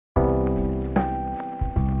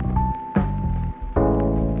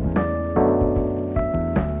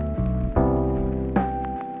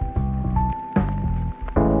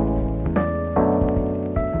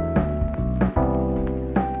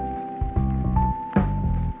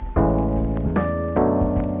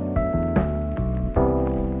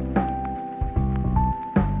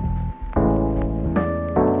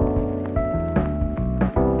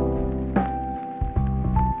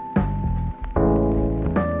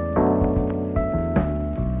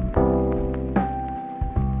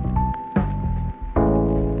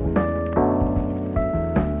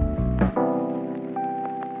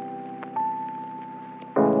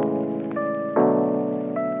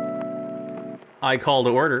I call to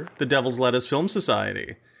order the Devil's Lettuce Film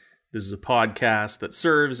Society. This is a podcast that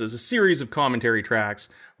serves as a series of commentary tracks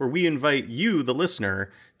where we invite you, the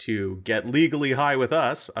listener, to get legally high with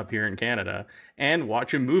us up here in Canada and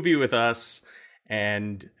watch a movie with us.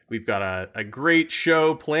 And we've got a great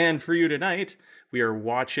show planned for you tonight. We are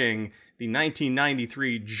watching the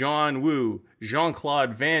 1993 John Woo,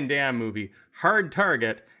 Jean-Claude Van Damme movie, Hard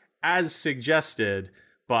Target, as suggested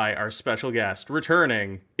by our special guest.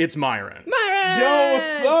 Returning, it's Myron. Myron! Yo,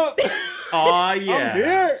 what's up? Aw, yeah. I'm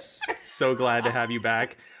here. So glad to have you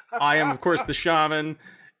back. I am, of course, the shaman,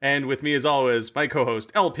 and with me, as always, my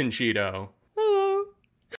co-host, El Pinchito. Hello.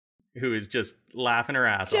 Who is just laughing her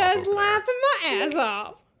ass off. Just laughing my ass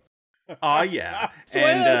off. Aw, yeah. It's one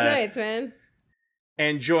of those nights, man.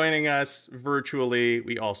 And joining us virtually,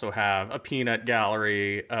 we also have a peanut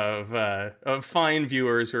gallery of fine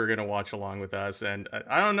viewers who are going to watch along with us. And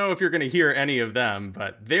I don't know if you're going to hear any of them,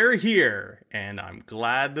 but they're here, and I'm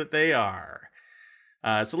glad that they are.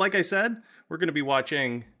 So like I said, we're going to be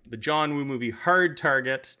watching the John Woo movie Hard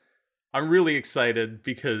Target. I'm really excited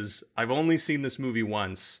because I've only seen this movie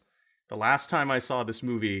once. The last time I saw this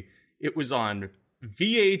movie, it was on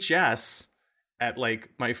VHS at like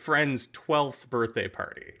my friend's 12th birthday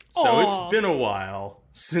party. So Aww. It's been a while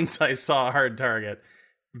since I saw Hard Target.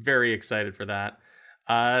 Very excited for that.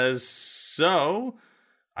 So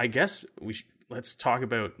I guess let's talk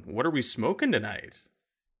about what are we smoking tonight?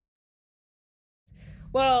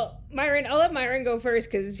 Well, Myron, I'll let Myron go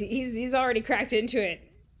first because he's already cracked into it.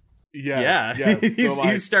 Yes, Yeah, yes.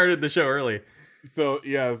 he started the show early. So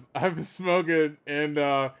yes, I've been smoking, and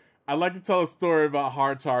I'd like to tell a story about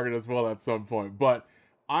Hard Target as well at some point. But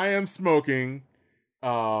I am smoking,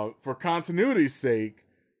 for continuity's sake,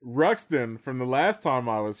 Ruxton from the last time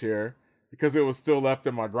I was here because it was still left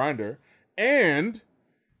in my grinder, and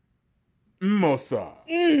Mosa.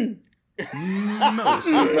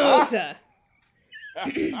 Mosa.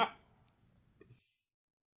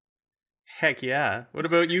 Heck yeah. What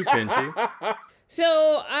about you, Pinchy?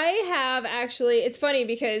 So I have actually, it's funny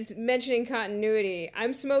because mentioning continuity,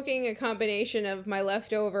 I'm smoking a combination of my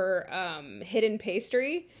leftover hidden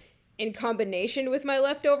pastry in combination with my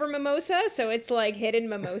leftover mimosa. So it's like hidden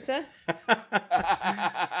mimosa.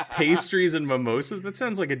 Pastries and mimosas? That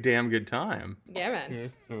sounds like a damn good time. Yeah,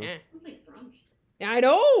 man. Yeah. I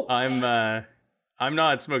know. I'm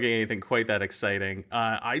not smoking anything quite that exciting.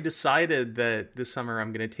 I decided that this summer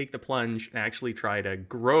I'm going to take the plunge and actually try to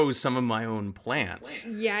grow some of my own plants.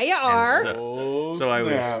 Yeah, you are. So I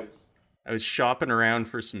was shopping around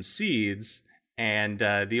for some seeds, and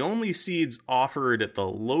the only seeds offered at the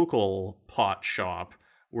local pot shop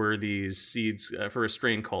were these seeds for a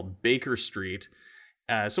strain called Baker Street.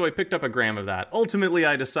 So I picked up a gram of that. Ultimately,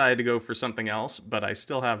 I decided to go for something else, but I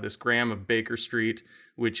still have this gram of Baker Street,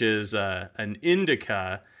 which is an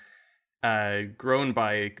indica grown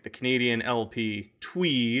by the Canadian LP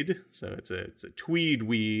Tweed. So it's a tweed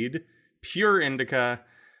weed, pure indica,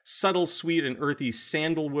 subtle, sweet, and earthy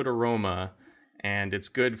sandalwood aroma, and it's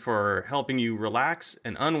good for helping you relax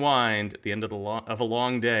and unwind at the end of a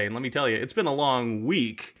long day. And let me tell you, it's been a long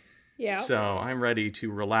week. Yeah. So I'm ready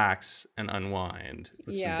to relax and unwind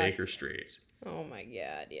with some Baker Street. Oh my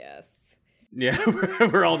God, yes. Yeah,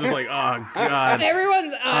 we're all just like, oh God.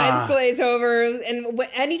 Everyone's eyes glaze over, and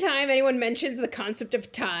anytime anyone mentions the concept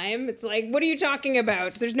of time, it's like, what are you talking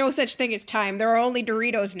about? There's no such thing as time. There are only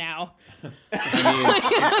Doritos now.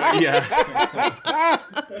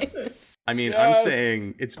 I mean, I'm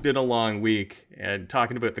saying it's been a long week and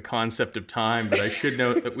talking about the concept of time, but I should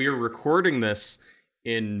note that we are recording this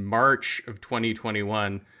in March of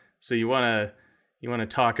 2021. So you want to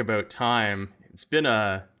talk about time. It's been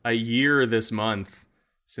a year this month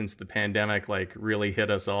since the pandemic like really hit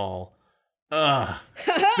us all.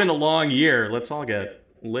 It's been a long year. Let's all get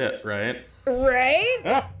lit, right?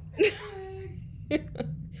 Right?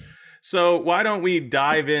 So why don't we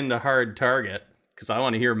dive into Hard Target? Because I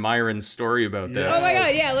want to hear Myron's story about this. Oh my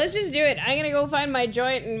God, yeah, let's just do it. I'm gonna go find my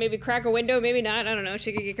joint and maybe crack a window, maybe not. I don't know.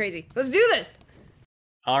 She could get crazy. Let's do this.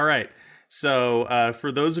 All right. So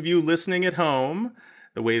for those of you listening at home,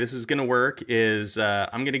 the way this is going to work is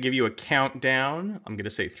I'm going to give you a countdown. I'm going to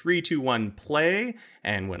say 3, 2, 1, play.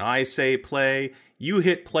 And when I say play, you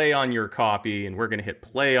hit play on your copy, and we're going to hit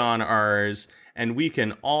play on ours, and we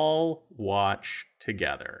can all watch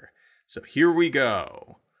together. So here we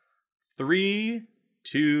go. 3,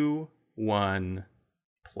 2, 1,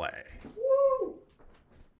 play. Woo!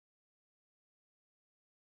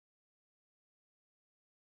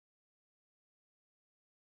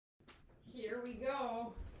 Here we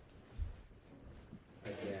go.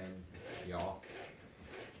 Again, y'all.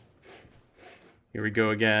 Here we go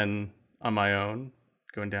again. on my own,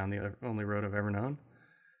 going down the only road I've ever known.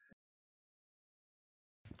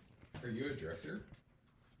 Are you a director?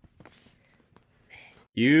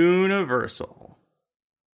 Universal.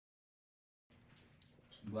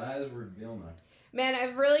 Laz Vilna. Man,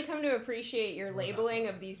 I've really come to appreciate your labeling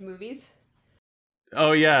of these movies.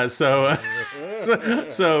 Oh yeah, so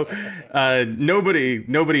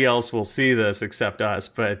nobody else will see this except us,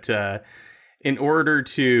 but in order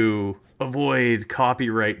to avoid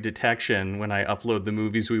copyright detection when I upload the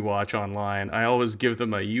movies we watch online, I always give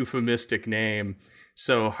them a euphemistic name.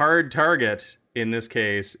 So Hard Target in this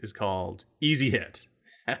case is called Easy Hit.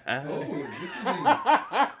 Oh, this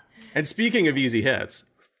is And speaking of easy hits,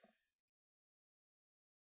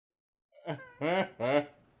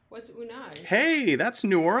 What's Unai? hey, that's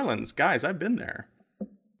New Orleans, guys. I've been there.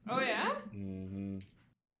 Oh, yeah? Mm-hmm.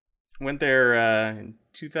 Went there in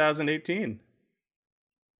 2018.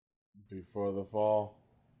 Before the fall.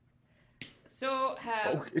 So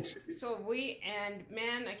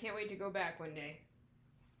man, I can't wait to go back one day.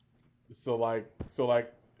 So like,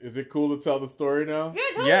 is it cool to tell the story now?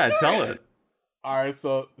 Yeah, Tell it. All right,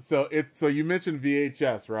 so you mentioned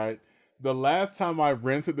VHS, right? The last time I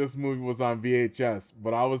rented this movie was on VHS,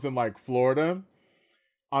 but I was in like Florida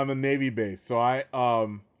on the Navy base. So I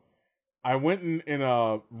went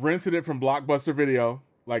and rented it from Blockbuster Video,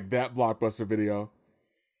 like that Blockbuster Video.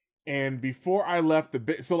 And before I left the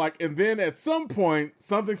base, so like, and then at some point,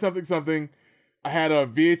 something, I had a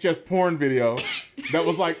VHS porn video that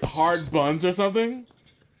was like Hard Buns or something.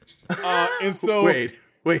 And so Wait.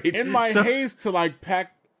 in my haste to like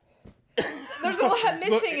pack. There's a lot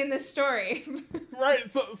missing in this story. Right.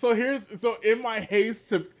 So in my haste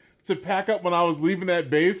to pack up when I was leaving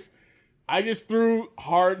that base, I just threw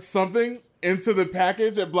Hard something into the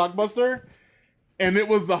package at Blockbuster, and it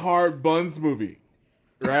was the Hard Buns movie.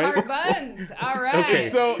 Right? Hard Buns. All right. Okay,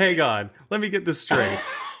 so hang on. Let me get this straight.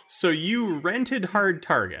 So you rented Hard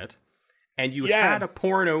Target, and you had a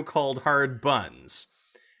porno called Hard Buns.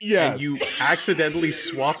 Yes. And you accidentally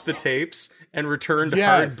swapped the tapes and returned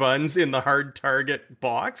Hard Buns in the Hard Target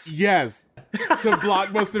box? Yes. To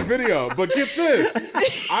Blockbuster Video. But get this.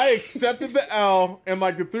 I accepted the L and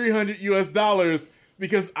like the $300 US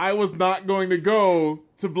because I was not going to go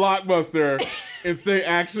to Blockbuster and say,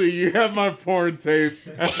 actually, you have my porn tape.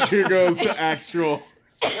 Here goes the actual.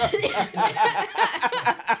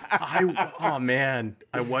 Oh man,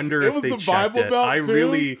 I wonder It if was they the checked Bible it. Belt, I too.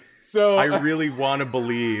 really So I really want to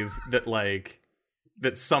believe that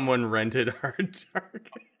that someone rented Hard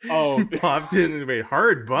Target. Oh, popped in and made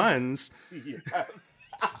Hard Buns. yes.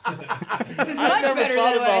 This is much better than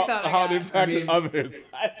what I thought. How it impacted others.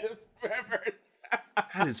 I just remembered.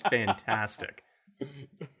 That is fantastic.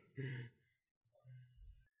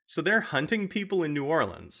 So they're hunting people in New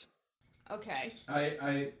Orleans. Okay.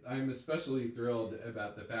 I'm especially thrilled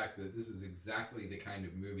about the fact that this is exactly the kind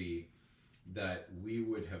of movie that we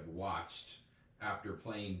would have watched after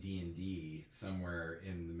playing D&D somewhere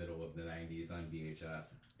in the middle of the 90s on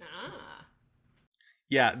VHS. Ah.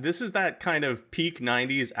 Yeah, this is that kind of peak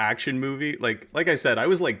 90s action movie. Like I said, I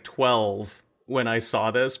was like 12 when I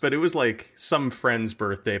saw this, but it was like some friend's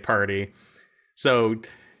birthday party. So,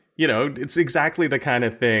 it's exactly the kind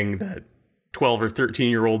of thing that 12 or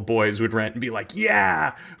 13-year-old boys would rent and be like,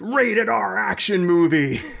 yeah, rated R action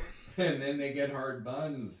movie. And then they get Hard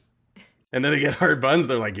Buns.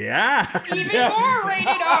 They're like, yeah. Even more rated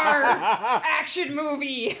R action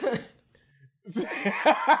movie.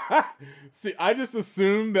 See, I just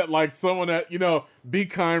assumed that like someone at, Be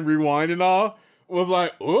Kind Rewind and all was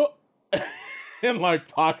like, oh, and like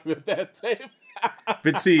pocketed that tape.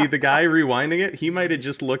 But see, the guy rewinding it, he might have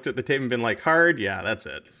just looked at the tape and been like, Hard, yeah, that's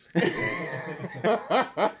it.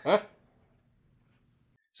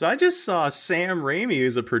 So I just saw Sam Raimi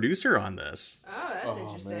as a producer on this. Oh, that's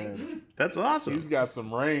interesting. Man. That's awesome. He's got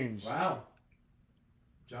some range. Wow.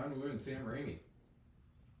 John Woo and Sam Raimi.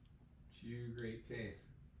 Two great tastes.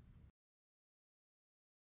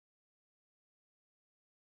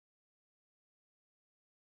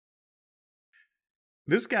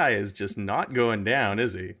 This guy is just not going down,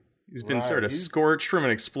 is he? He's been sort of he's scorched from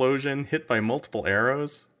an explosion, hit by multiple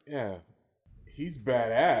arrows. Yeah. He's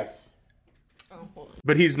badass. Oh, hold on.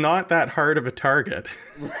 But he's not that hard of a target.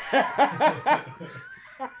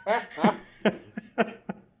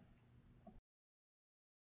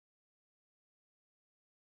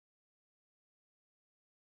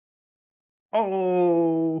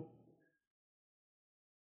 Oh.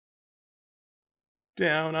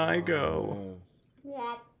 Down I go. Man.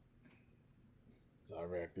 Womp.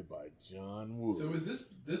 Directed by John Woo. So is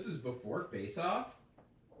this is before Face Off?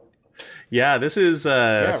 Yeah, this is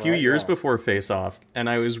a few right, years yeah. before Face Off, and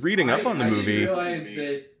I was reading up on the movie.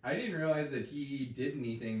 I didn't realize that he did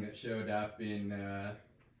anything that showed up in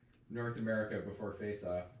North America before Face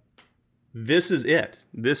Off. This is it.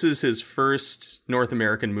 This is his first North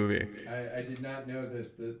American movie. I did not know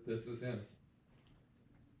that this was him.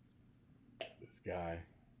 This guy.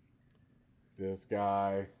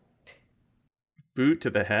 Boot to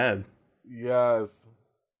the head. Yes.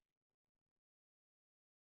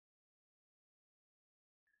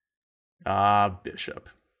 Ah, Bishop.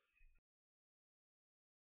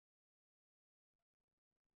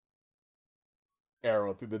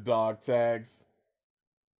 Arrow through the dog tags.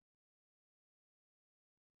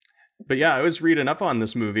 But yeah, I was reading up on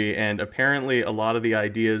this movie, and apparently a lot of the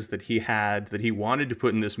ideas that he had that he wanted to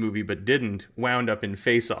put in this movie but didn't wound up in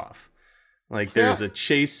Face Off. Like, there's a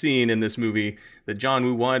chase scene in this movie that John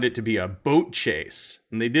Woo wanted it to be a boat chase,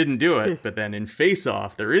 and they didn't do it, but then in Face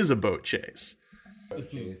Off, there is a boat chase.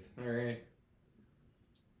 Boat chase. All right.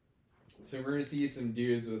 So we're going to see some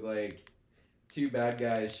dudes with, like, two bad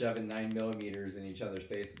guys shoving 9mm in each other's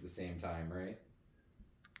face at the same time, right?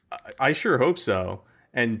 I sure hope so.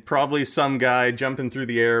 And probably some guy jumping through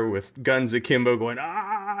the air with guns akimbo going,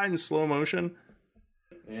 ah, in slow motion.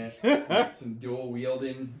 Yeah, some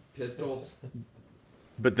dual-wielding pistols.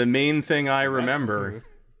 But the main thing I remember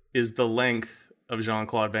is the length of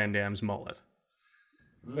Jean-Claude Van Damme's mullet.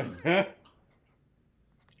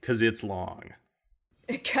 Because it's long.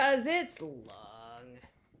 Because it's long.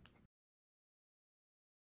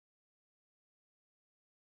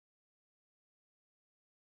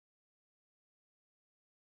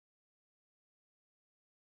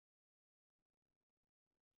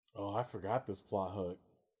 Oh, I forgot this plot hook.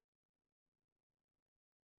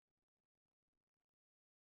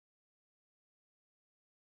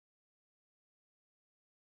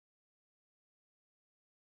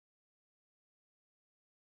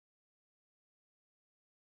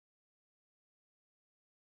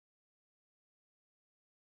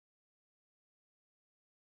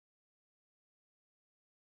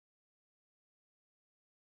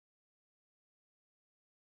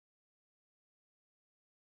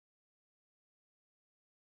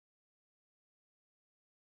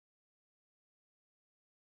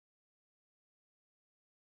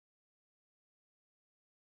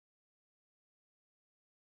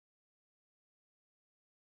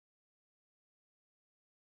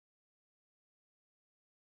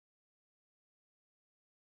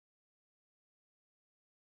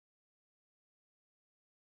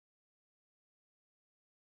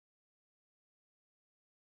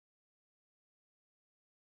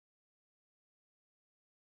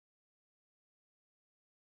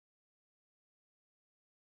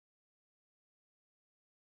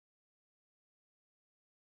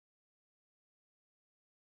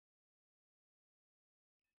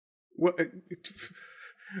 What?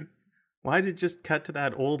 Why did it just cut to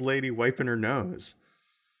that old lady wiping her nose?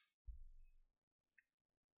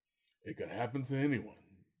 It could happen to anyone.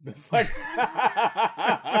 It's like...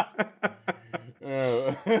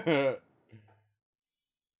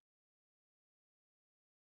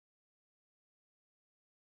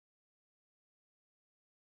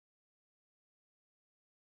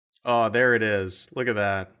 Oh, there it is. Look at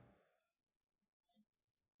that.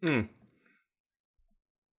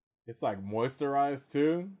 It's like moisturized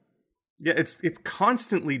too. Yeah, it's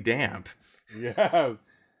constantly damp. Yes.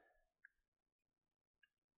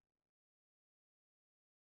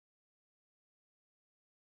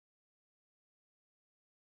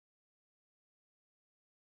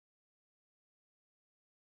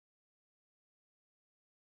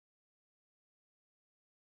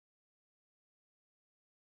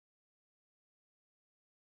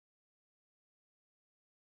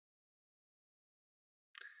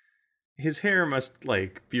 His hair must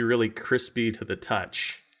like be really crispy to the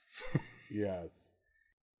touch. Yes.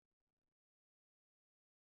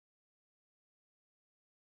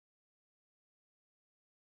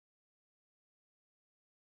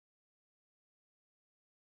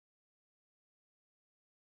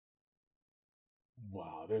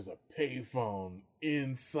 Wow, there's a payphone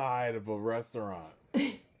inside of a restaurant.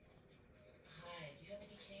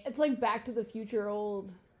 It's like Back to the Future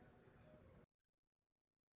old.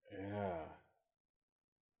 Yeah.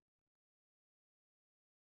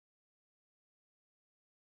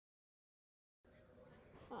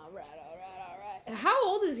 All right. How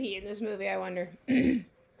old is he in this movie, I wonder? I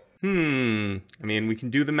mean, we can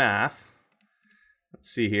do the math.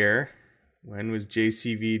 Let's see here. When was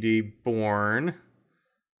JCVD born?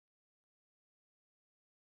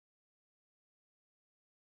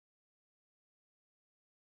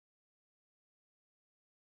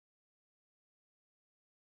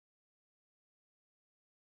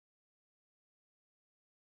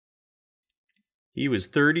 He was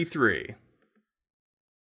 33.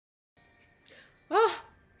 Oh,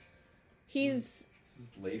 he's... This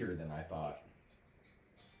is later than I thought.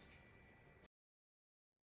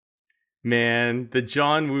 Man, the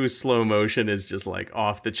John Woo slow motion is just like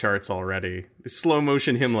off the charts already. The slow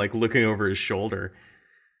motion him like looking over his shoulder.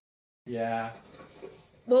 Yeah.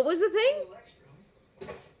 What was the thing?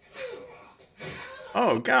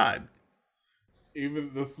 Oh, God.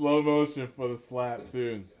 Even the slow motion for the slap,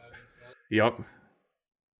 too. Yup.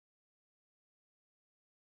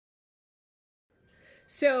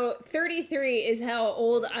 So 33 is how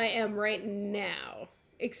old I am right now.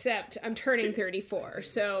 Except I'm turning 34,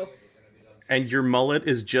 so... And your mullet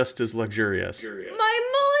is just as luxurious. My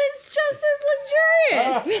mullet is just as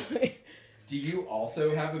luxurious! Do you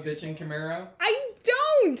also have a bitchin' Camaro? I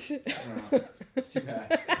don't! Oh, it's too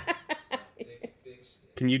bad.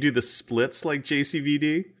 Can you do the splits like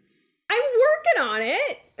JCVD? I'm working on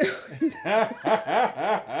it!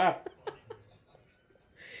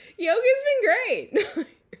 Yoga's been great.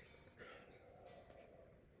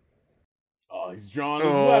 Oh, he's drawing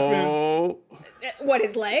his weapon. What,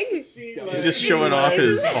 his leg? He's just showing off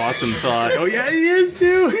his awesome thought. Oh yeah, he is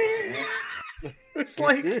too. It's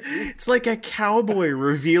like a cowboy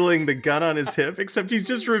revealing the gun on his hip, except he's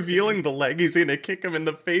just revealing the leg he's gonna kick him in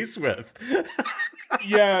the face with.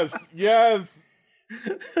 Yes.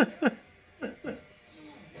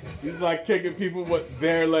 He's like kicking people with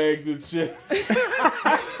their legs and shit.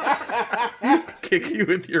 Kick you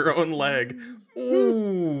with your own leg.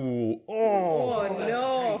 Ooh. Oh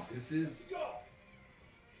no. Tight. This is...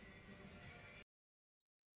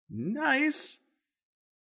 Nice.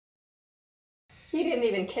 He didn't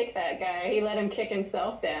even kick that guy. He let him kick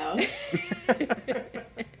himself down.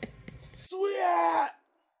 Sweet.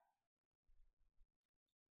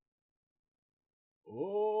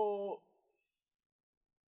 Oh.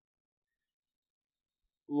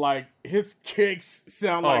 Like, his kicks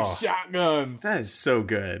sound like shotguns. That is so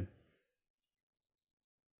good.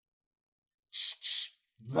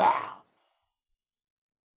 Blah.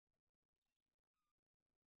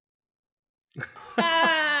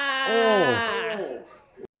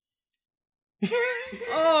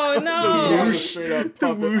 Oh no!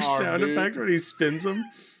 The whoosh sound effect when he spins him.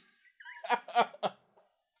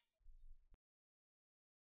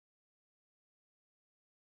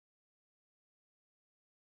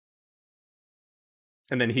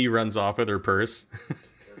 And then he runs off with her purse.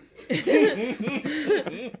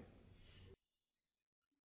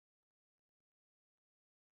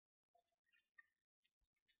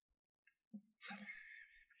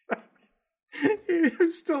 I'm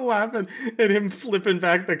still laughing at him flipping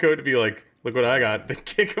back the coat to be like, look what I got. Then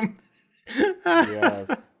kick him.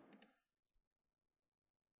 Yes.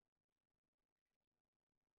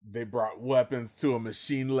 They brought weapons to a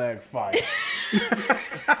machine leg fight. They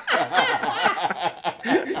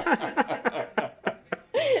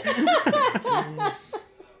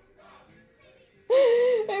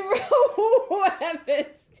brought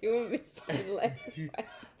weapons to a machine leg fight.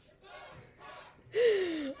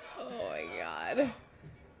 Oh my god.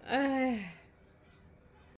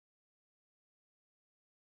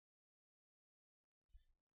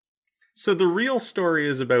 So the real story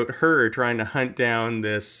is about her trying to hunt down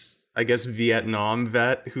this, I guess, Vietnam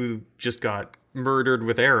vet who just got murdered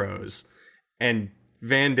with arrows. And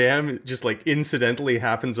Van Damme just like incidentally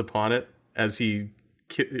happens upon it as he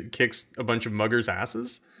kicks a bunch of muggers'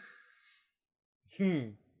 asses.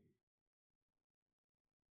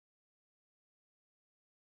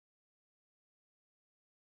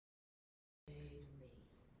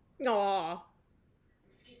 Aw.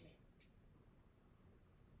 Excuse me.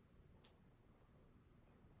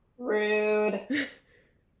 Rude.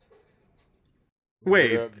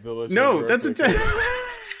 Wait, no, that's it's a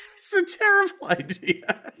terrible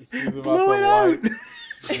idea. She's about Blow to it out. light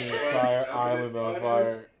the entire island on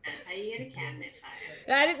fire. That's how you get a cabinet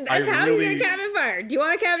fire. That's how you get a cabinet fire. Do you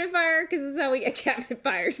want a cabinet fire? Because this is how we get cabinet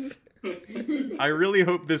fires. I really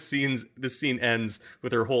hope this scene ends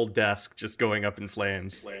with her whole desk just going up in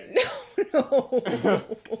flames. No.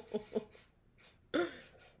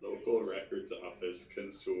 Local records office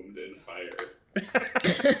consumed in fire.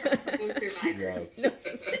 No survivors. Yes.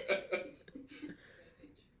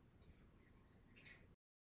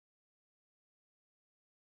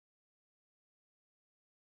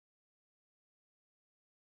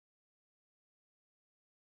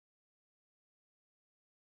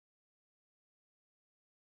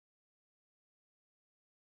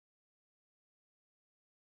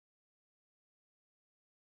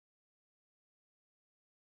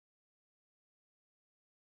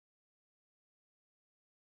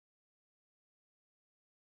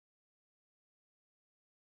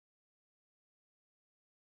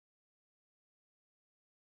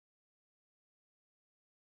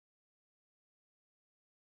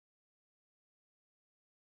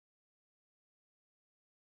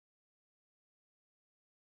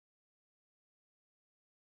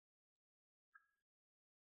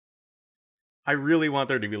 I really want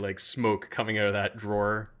there to be like smoke coming out of that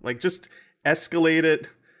drawer. Like just escalate it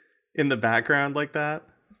in the background like that.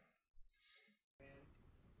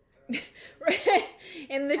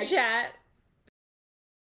 In the chat,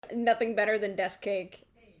 nothing better than desk cake.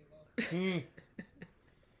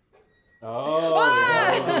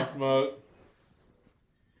 Oh, smoke.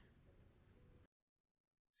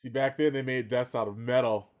 See, back then they made desks out of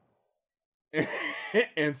metal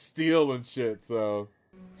and steel and shit, so.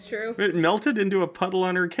 It's true. It melted into a puddle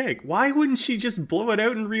on her cake. Why wouldn't she just blow it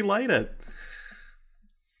out and relight it?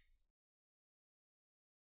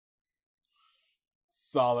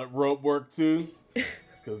 Solid rope work, too.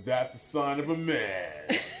 Because that's a sign of a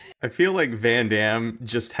man. I feel like Van Damme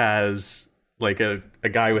just has like a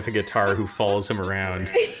guy with a guitar who follows him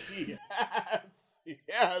around.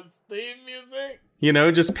 Yes, theme music. You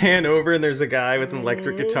know, just pan over and there's a guy with an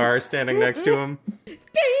electric guitar standing next to him.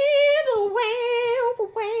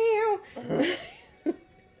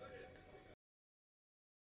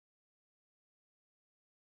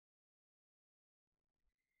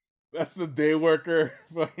 That's the day worker.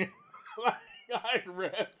 I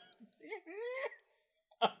read.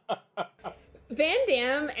 Van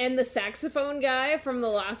Damme and the saxophone guy from The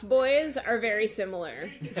Lost Boys are very similar.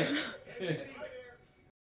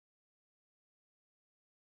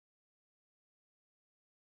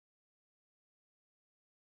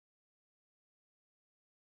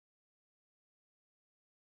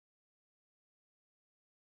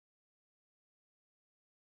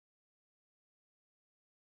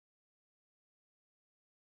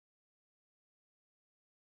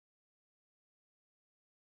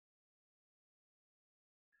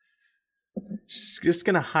 She's just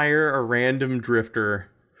gonna hire a random drifter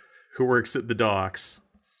who works at the docks.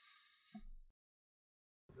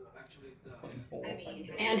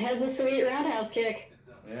 And has a sweet roundhouse kick.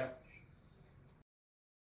 Yeah.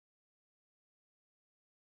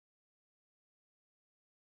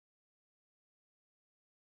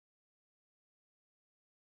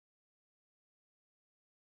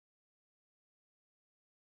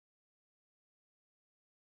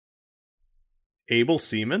 Able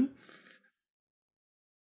seaman?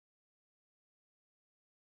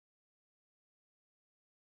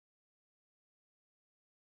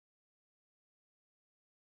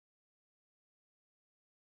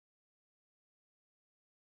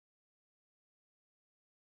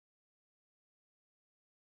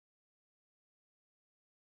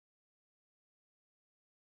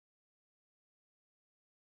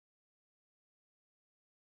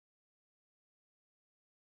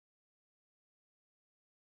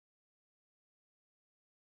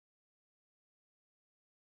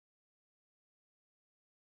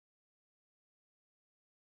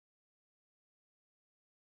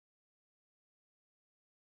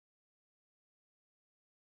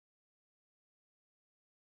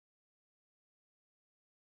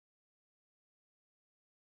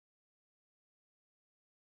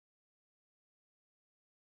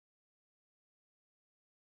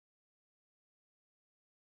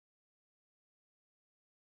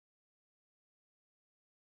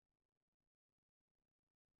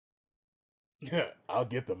 I'll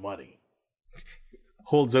get the money.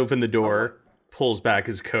 Holds open the door, pulls back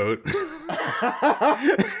his coat.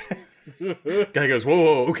 Guy goes,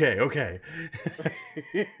 whoa, okay.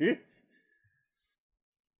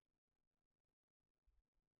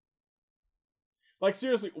 Like,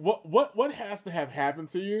 seriously, what has to have happened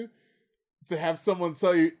to you to have someone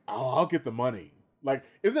tell you, "Oh, I'll get the money"? Like,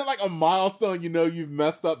 isn't it like a milestone? You know, you've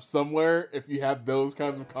messed up somewhere if you have those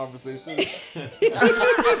kinds of conversations.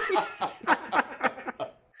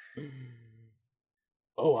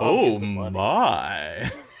 Oh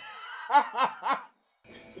my!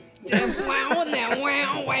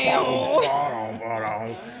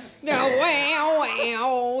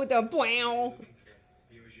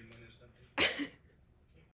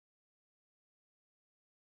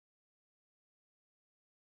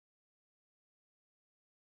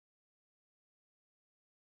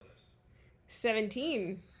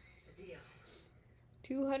 $17.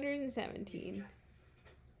 217.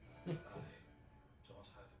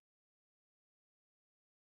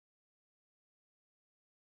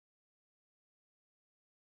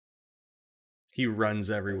 He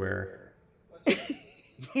runs everywhere. That's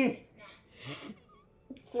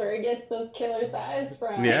where he gets those killer thighs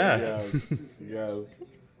from. Yeah. Yes.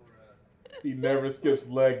 He never skips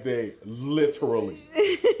leg day, literally.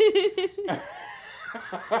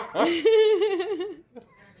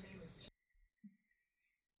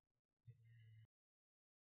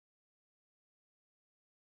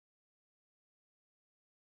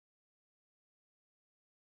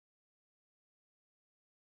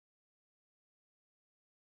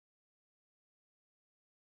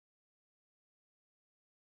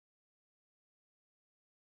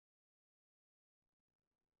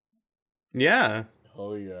 Yeah.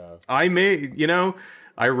 Oh yeah. I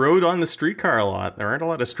rode on the streetcar a lot. There aren't a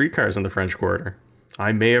lot of streetcars in the French Quarter.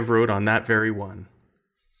 I may have rode on that very one.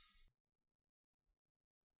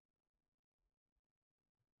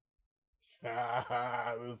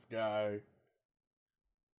 This guy.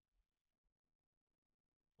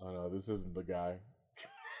 Oh no, this isn't the guy.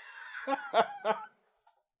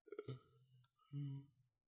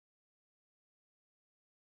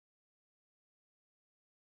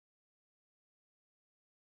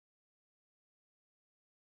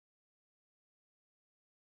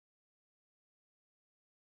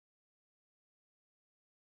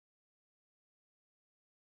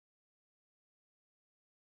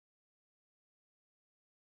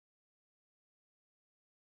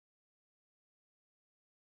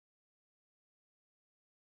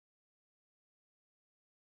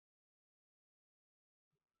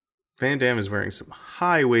 Van Damme is wearing some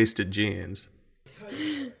high-waisted jeans.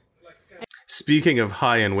 Speaking of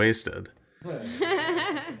high and waisted.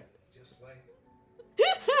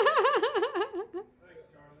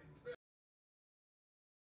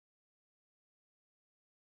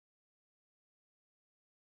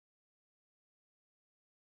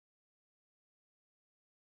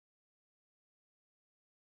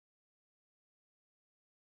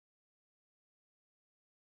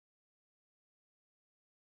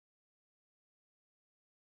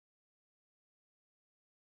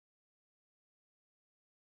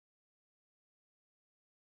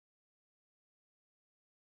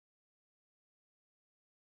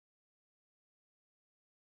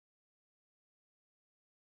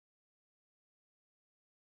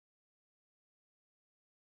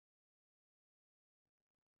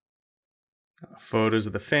 Photos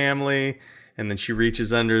of the family, and then she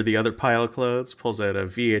reaches under the other pile of clothes, pulls out a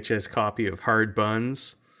VHS copy of Hard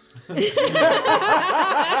Buns.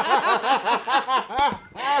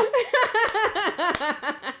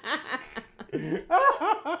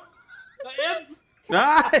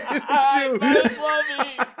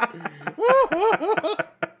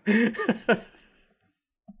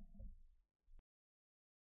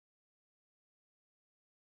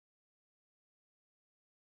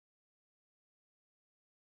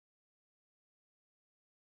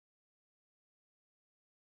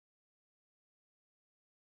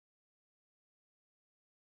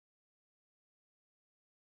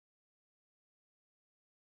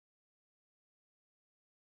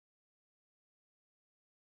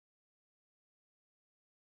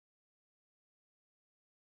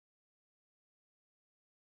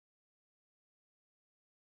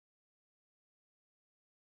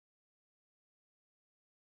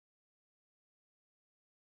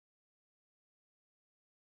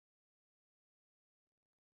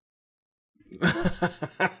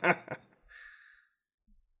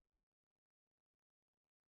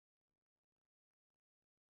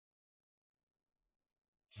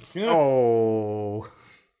 Oh.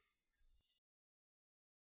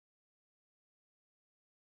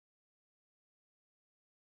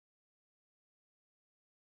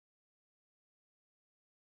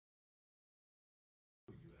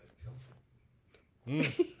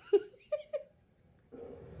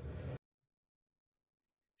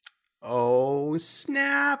 Oh,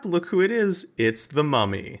 snap. Look who it is. It's the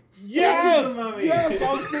mummy. Yes! Yes,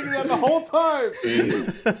 I was thinking that the whole time.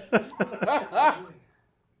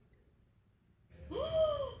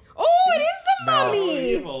 Oh, it is the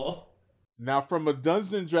mummy! Now, from a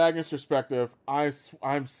Dungeons and Dragons perspective,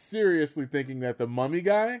 I'm seriously thinking that the mummy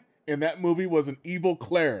guy in that movie was an evil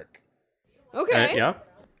cleric. Okay.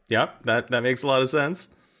 Yep. That makes a lot of sense.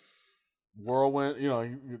 Whirlwind,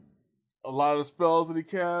 a lot of the spells that he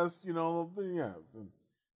casts,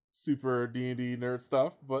 super D&D nerd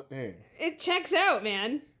stuff, but hey. It checks out,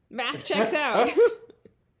 man. Math checks out.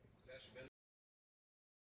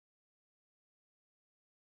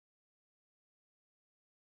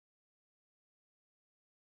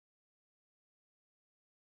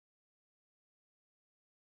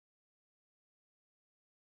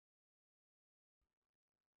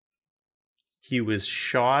 He was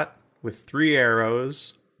shot with 3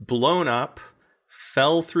 arrows, blown up,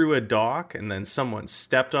 fell through a dock, and then someone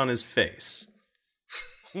stepped on his face.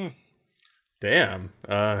 Damn.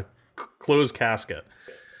 Closed casket.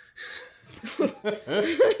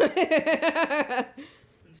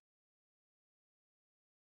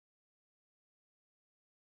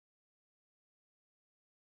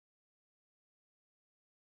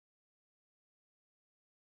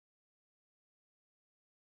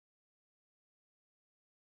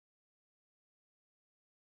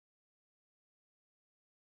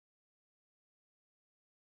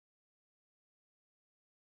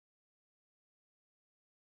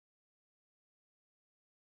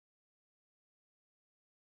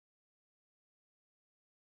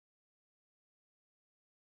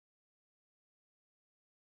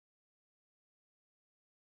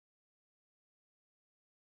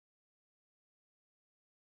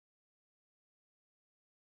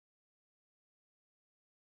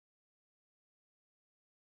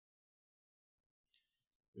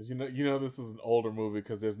 You know this is an older movie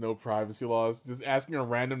because there's no privacy laws. Just asking a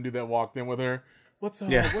random dude that walked in with her, what's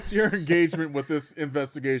your engagement with this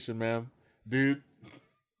investigation, ma'am? Dude.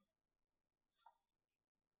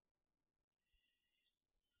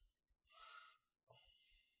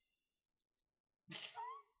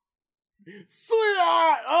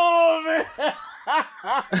 Sweetheart! Oh, man!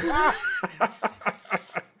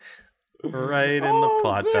 Right in the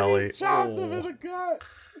pot belly. Chopped him in the gut.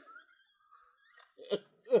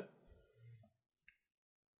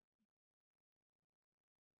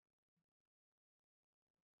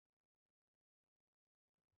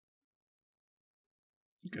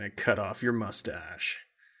 I'm gonna cut off your mustache.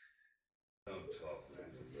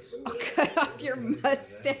 I'll cut off your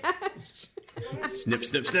mustache. Snip,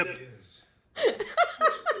 snip, snip.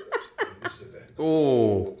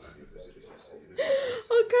 Oh.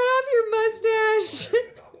 I'll cut off your mustache.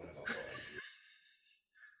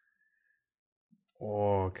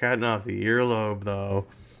 Oh, cutting off the earlobe, though.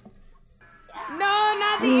 No,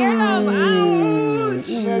 not the earlobe. Ouch.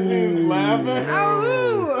 That dude's laughing. Ow.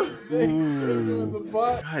 In the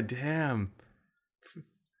butt. God damn.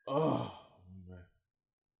 Oh, man.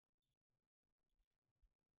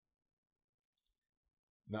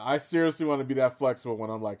 Now, I seriously want to be that flexible when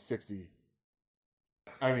I'm like 60.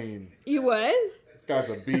 I mean, You would? this guy's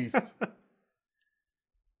a beast.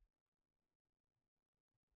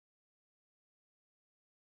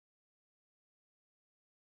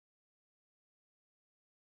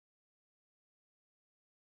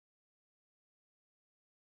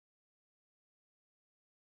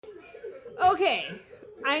 Okay,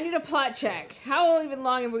 I need a plot check. How even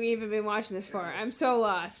long have we even been watching this for? I'm so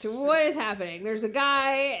lost. What is happening? There's a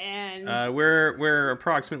guy and... We're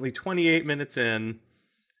approximately 28 minutes in,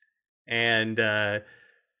 and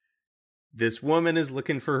this woman is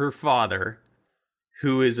looking for her father,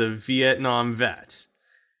 who is a Vietnam vet.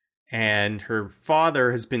 And her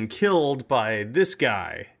father has been killed by this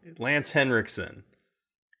guy, Lance Henriksen.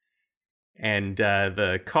 And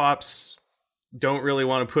the cops don't really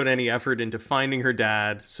want to put any effort into finding her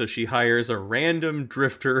dad, so she hires a random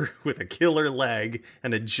drifter with a killer leg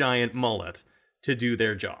and a giant mullet to do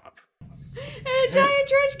their job. And a giant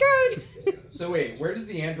trench coat! So wait, where does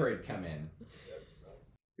the android come in?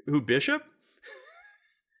 Who, Bishop?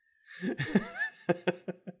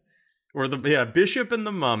 Or Bishop and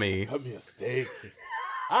the Mummy Cut me a steak.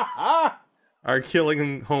 are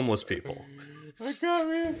killing homeless people. I cut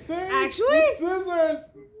me a steak. Actually? With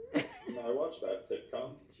scissors. I watched that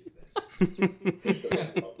sitcom.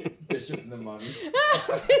 Bishop and the Mummy.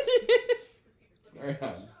 Right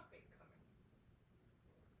on.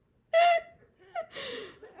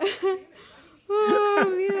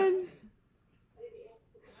 Oh, man.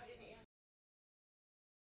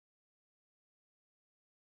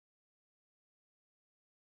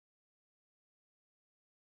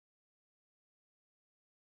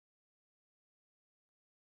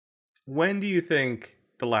 When do you think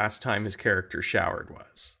the last time his character showered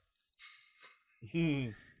was?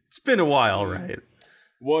 It's been a while, right?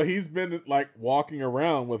 Well, he's been like walking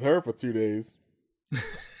around with her for 2 days. It's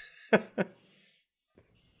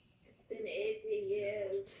been 80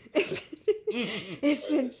 years. It's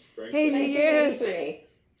been 80 years.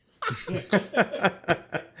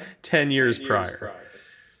 1983. 10 years prior.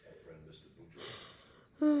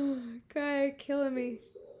 Oh, God, killing me.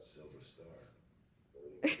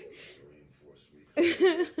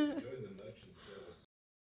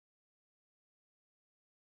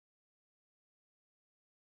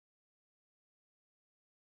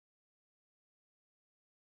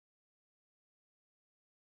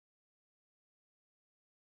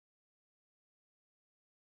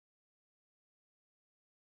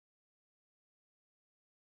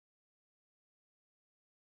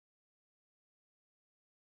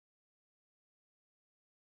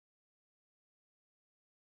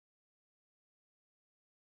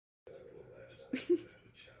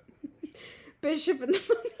 Bishop and the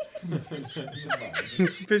Mummy.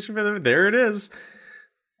 Bishop and the, there it is.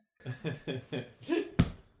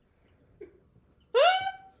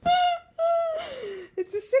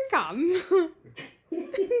 It's a sitcom.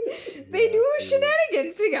 They do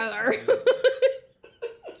shenanigans together.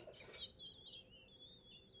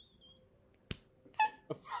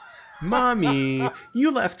 Mommy,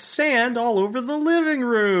 you left sand all over the living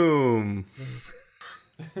room.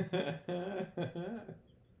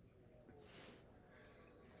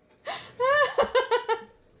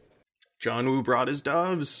 John Woo brought his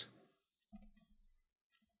doves.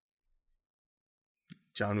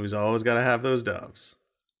 John Woo's always got to have those doves.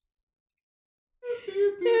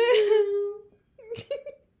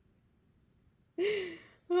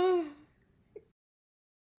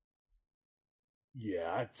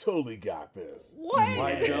 Yeah, I totally got this. What?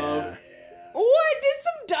 White dove. What? Did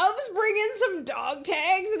some doves bring in some dog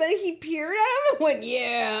tags and then he peered at him and went,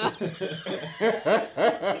 yeah.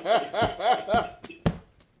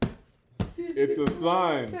 It's a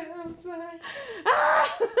sign.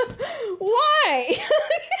 Why?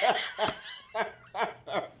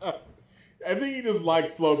 I think he just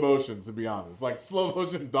liked slow motion, to be honest. Like slow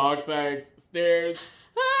motion dog tags, stairs,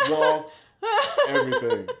 walks,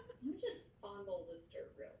 everything. Let me just fondle this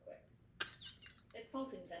dirt real quick. It's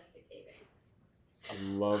called investigating. I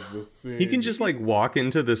love this scene. He can just like walk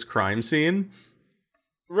into this crime scene.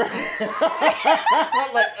 Right.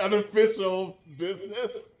 Like unofficial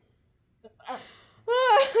business.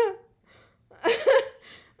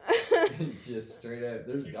 Just straight up.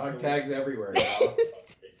 There's dog tags everywhere now.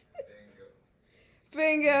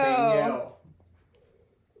 Bingo.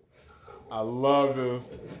 I love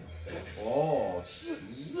this. Oh,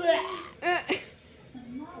 It's a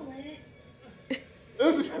mullet.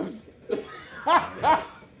 This is just.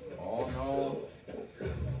 oh no.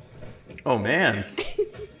 Oh man.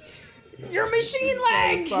 Your machine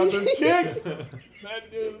leg. Stop them kicks. That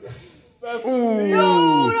dude. That's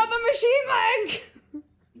No, not the machine leg.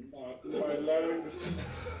 Not my legs.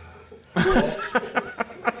 I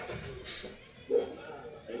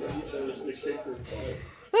need those to kick her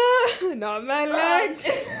butt. Not my legs.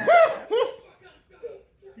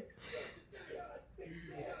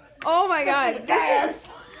 Oh my god,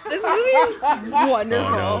 this movie is wonderful.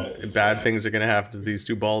 Oh no. Bad things are gonna happen to these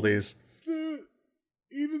two baldies. Dude,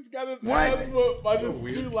 he just got his ass whooped by just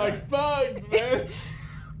two like thugs, man.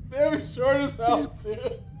 They were short as hell too.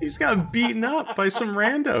 He's got beaten up by some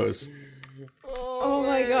randos. Oh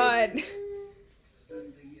my god.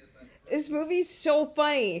 This movie's so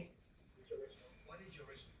funny.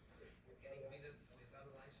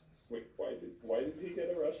 Wait, why did he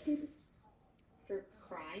get arrested? For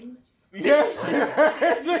crimes? Yes,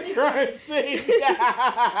 the crime scene.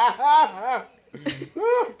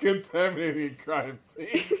 Contaminating crime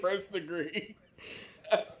scene, first degree.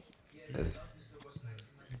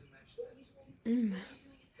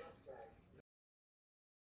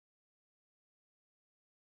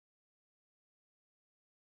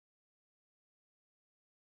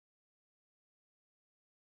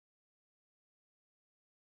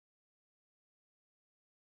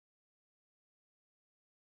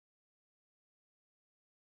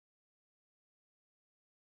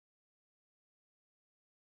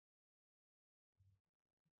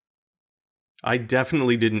 I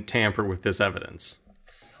definitely didn't tamper with this evidence.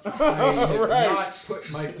 I have not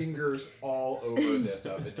put my fingers all over this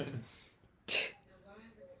evidence.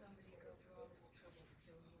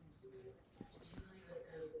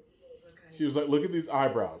 She was like, look at these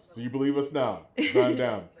eyebrows. Do you believe us now? Van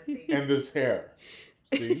Damme. And this hair.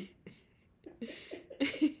 See?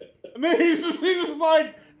 And then he's just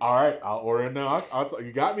like, all right, I'll order it now.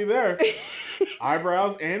 You got me there.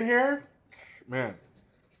 Eyebrows and hair? Man.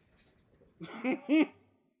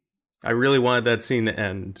 I really wanted that scene to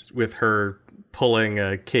end with her pulling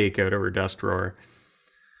a cake out of her desk drawer.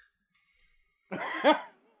 It's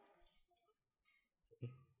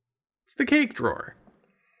the cake drawer.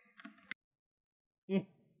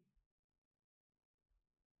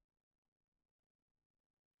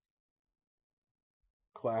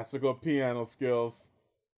 Classical piano skills.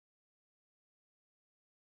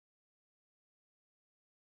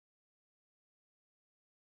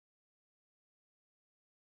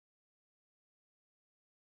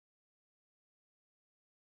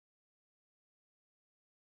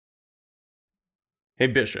 Hey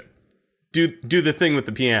Bishop, do the thing with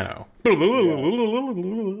the piano.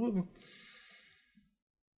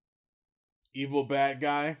 Evil bad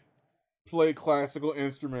guy. Play classical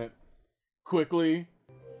instrument quickly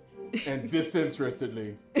and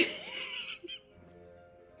disinterestedly.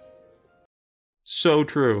 So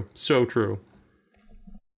true. So true.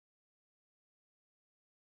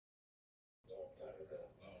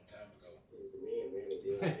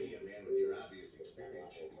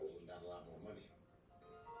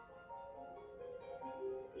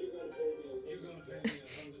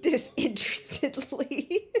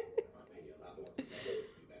 Disinterestedly.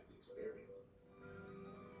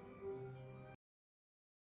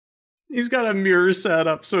 He's got a mirror set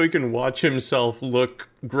up so he can watch himself look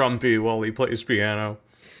grumpy while he plays piano.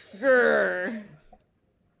 Grr.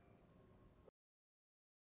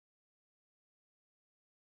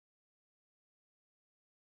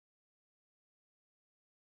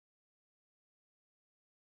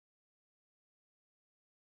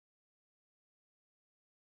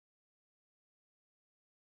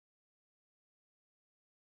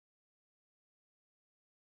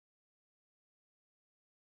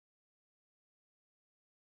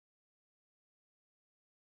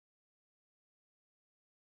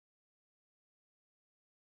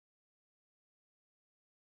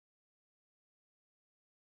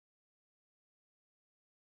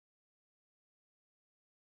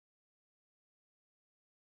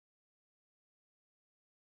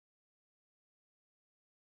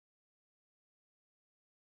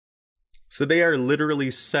 So they are literally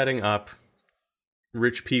setting up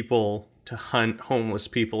rich people to hunt homeless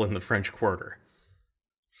people in the French Quarter.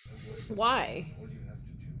 Why?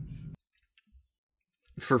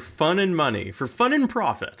 For fun and money. For fun and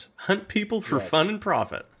profit. Hunt people for fun and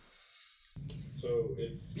profit. So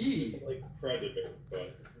it's like Predator,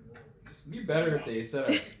 but... It'd be better if they set up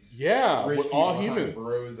rich with people all hunt humans.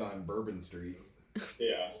 bros on Bourbon Street.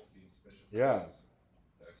 Yeah. Yeah.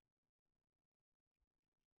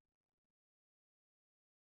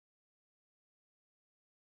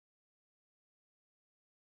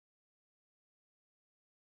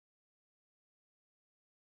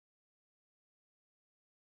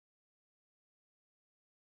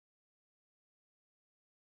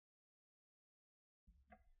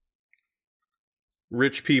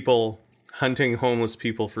 Rich people hunting homeless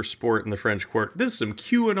people for sport in the French Quarter. This is some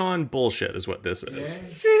QAnon bullshit is what this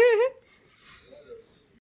is.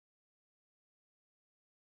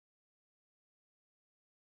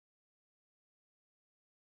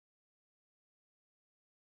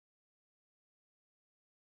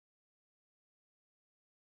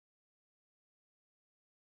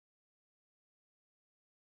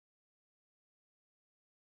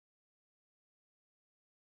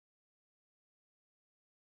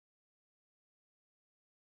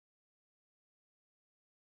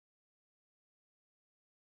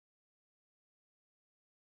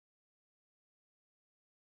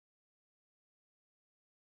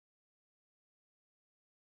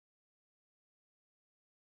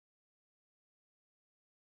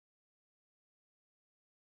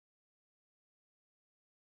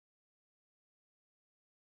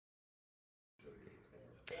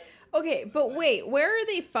 Okay, but wait, where are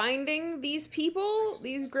they finding these people?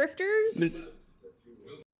 These grifters?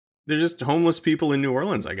 They're just homeless people in New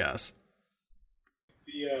Orleans, I guess.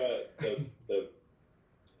 The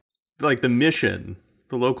Like the mission,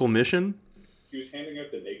 the local mission. he was handing out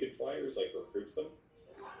the naked flyers, like recruits them.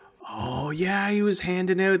 Oh yeah, he was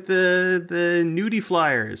handing out the nudie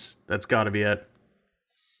flyers. That's got to be it.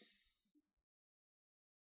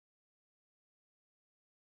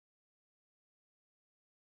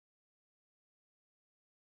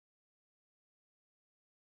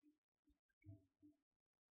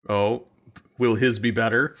 Oh, will his be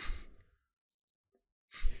better?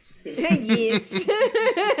 Yes.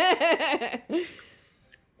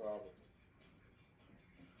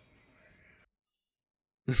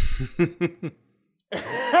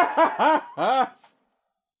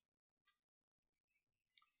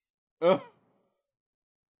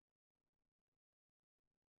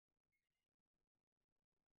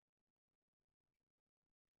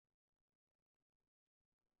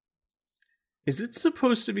 Is it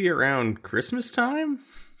supposed to be around Christmas time?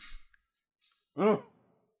 Oh.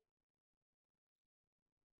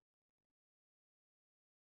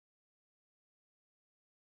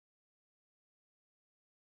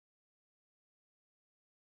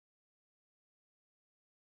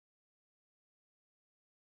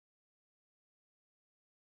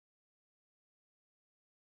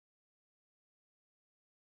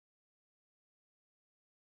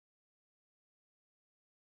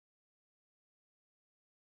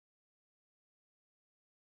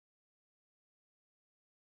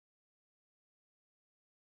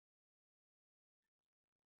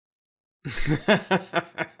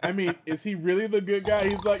 I mean, is he really the good guy?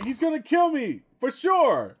 He's like, he's gonna kill me for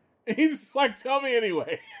sure. And he's just like, tell me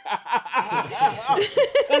anyway.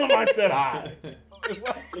 Tell him I said hi. Tell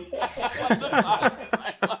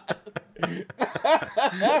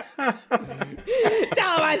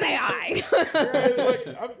him I say hi.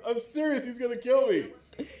 Like, I'm serious. He's gonna kill me.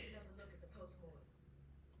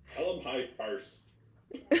 Tell him hi first.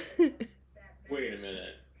 Wait a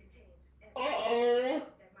minute. Uh-oh.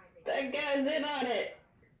 That guy's in on it.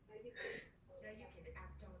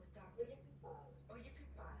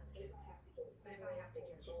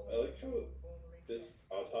 So I like how this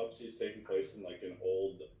autopsy is taking place in like an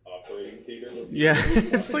old operating theater. Yeah,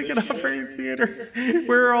 it's like an operating theater.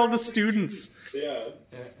 Where are all the students? Yeah.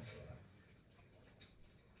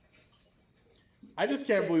 I just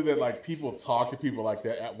can't believe that like people talk to people like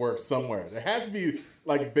that at work somewhere. There has to be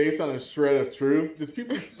like based on a shred of truth. Just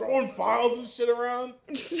people just throwing files and shit around.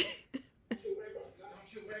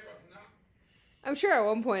 I'm sure at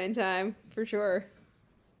one point in time, for sure.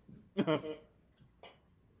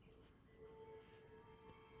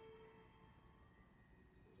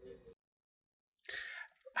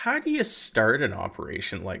 How do you start an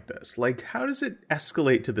operation like this? Like, how does it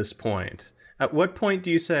escalate to this point? At what point do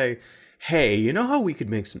you say, hey, you know how we could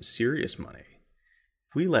make some serious money?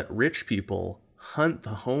 If we let rich people hunt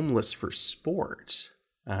the homeless for sport.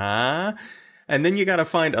 And And then you got to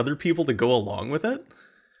find other people to go along with it?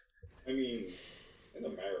 I mean, in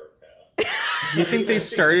America. Do you think they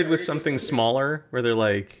started with something smaller where they're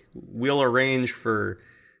like, we'll arrange for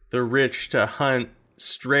the rich to hunt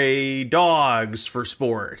stray dogs for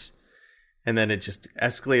sport? And then it just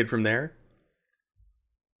escalated from there?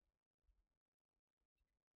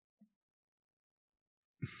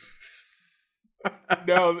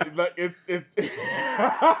 No, it's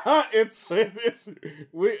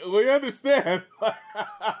we understand.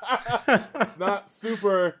 It's not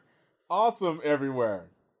super awesome everywhere,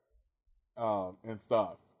 and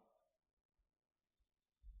stuff.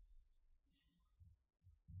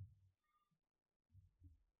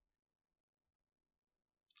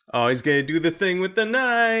 Oh, he's gonna do the thing with the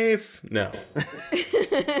knife. No.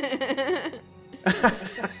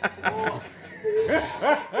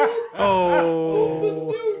 Oh.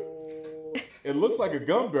 It looks like a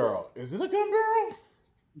gun barrel. Is it a gun barrel?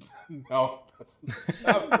 No, that's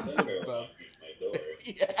not a gun barrel.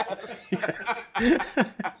 Yes.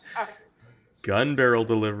 Gun barrel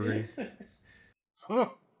delivery. Gun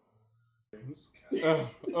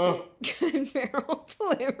barrel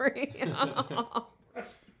delivery.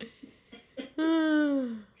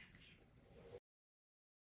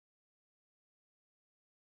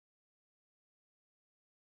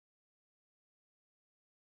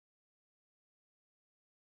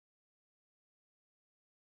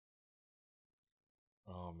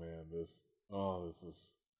 Oh man, this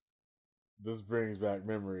brings back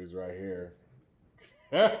memories right here.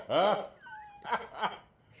 Have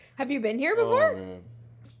you been here before? Oh, man.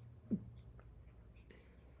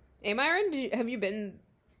 Hey, Myron, have you been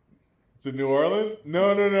To New Orleans?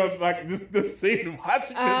 No. Like just the scene,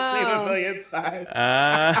 watching this scene a million times.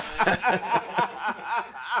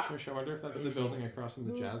 Gosh, I wonder if that's the building across from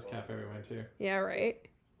the jazz cafe we went to. Yeah, right.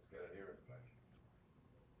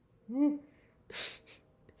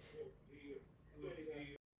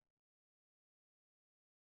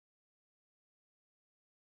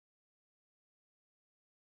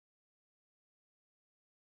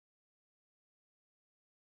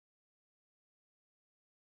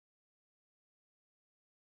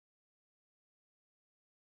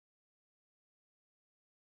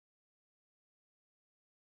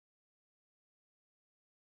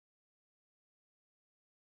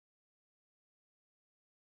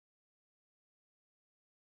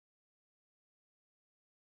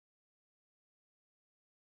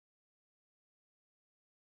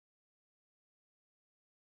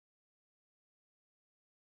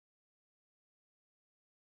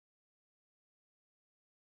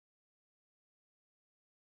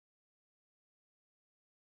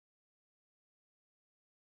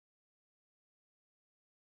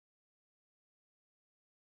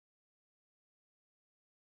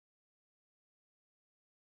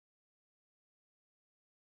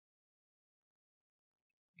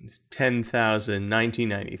 It's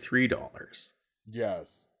 $10,1993.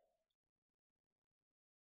 Yes.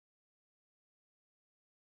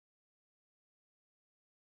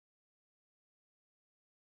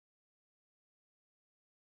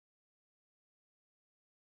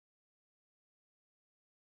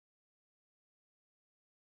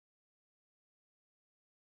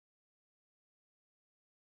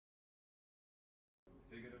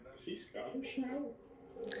 Is he Scottish now?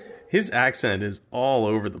 His accent is all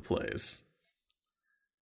over the place.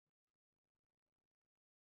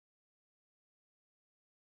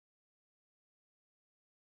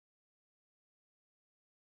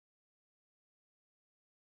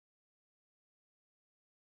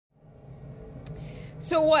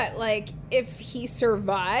 So what? Like, if he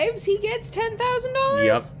survives, he gets $10,000?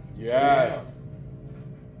 Yep. Yes.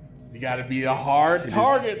 You got to be a hard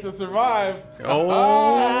target to survive.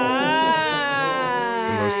 Oh. It's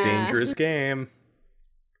the most dangerous game.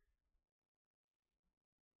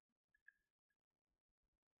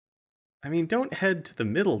 I mean, don't head to the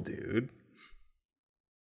middle, dude.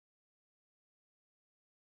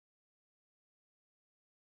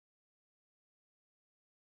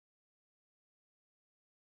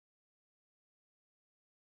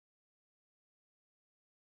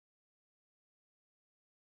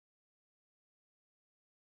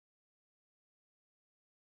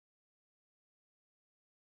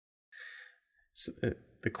 So,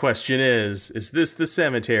 the question is this the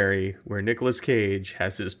cemetery where Nicolas Cage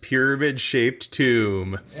has his pyramid-shaped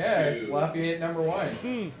tomb? Yeah, it's Lafayette number 1.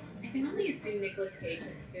 I can only assume Nicolas Cage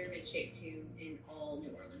has a pyramid-shaped tomb in all New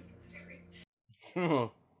Orleans cemeteries.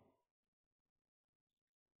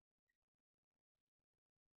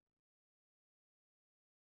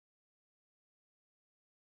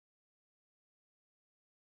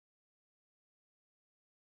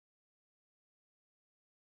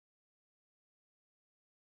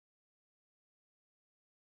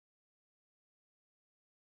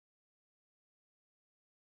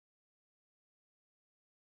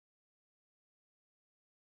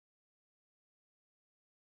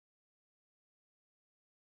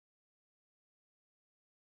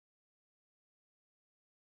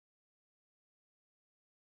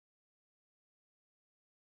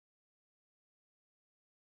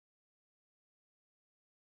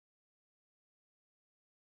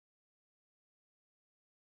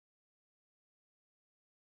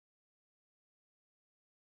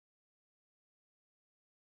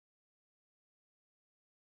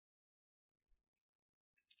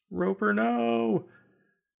 Roper, no.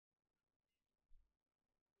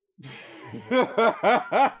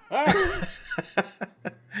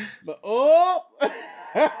 Oh!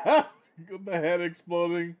 The head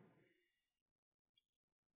exploding.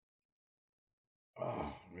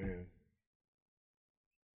 Oh, man.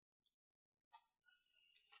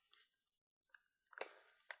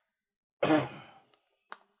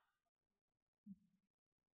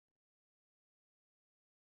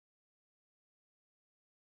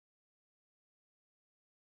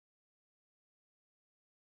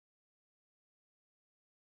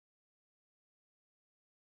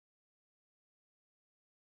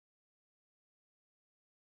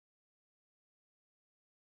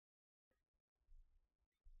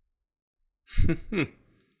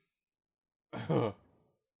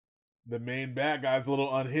 The main bad guy's a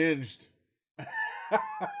little unhinged.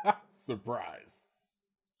 Surprise.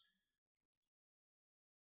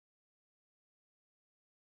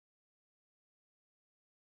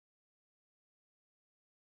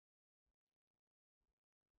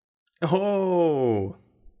 Oh.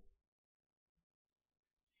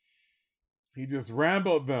 He just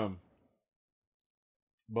rambled them,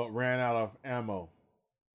 but ran out of ammo.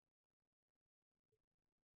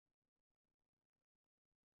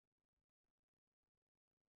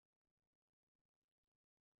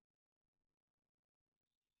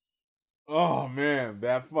 Oh, man,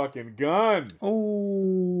 that fucking gun.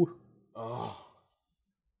 Oh. Oh.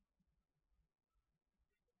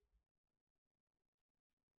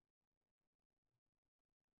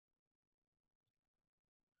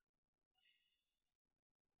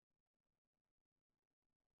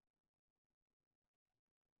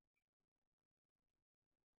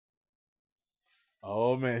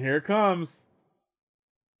 Oh, man, here it comes.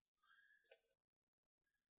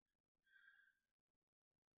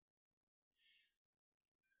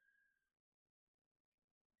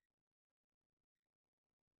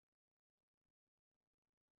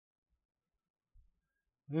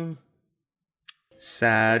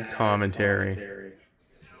 Sad commentary.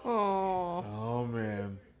 Oh. Oh,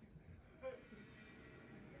 man.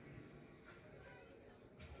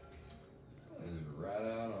 This is right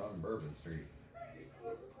out on Bourbon Street.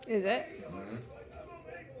 Is it? Mm-hmm.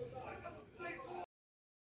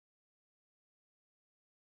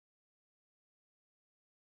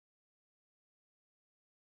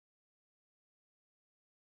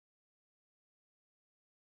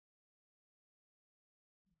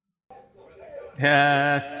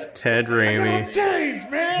 Yeah, it's Ted Raimi. Change,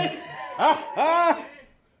 man.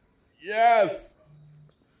 Yes.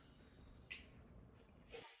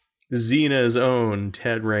 Xena's own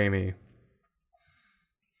Ted Raimi.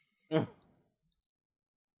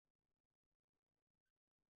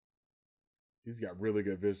 He's got really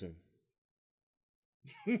good vision.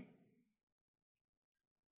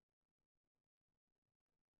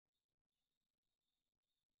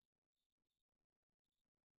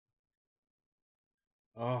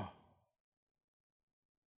 Oh.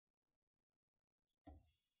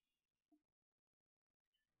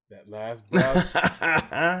 That last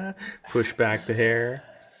breath. Push back the hair.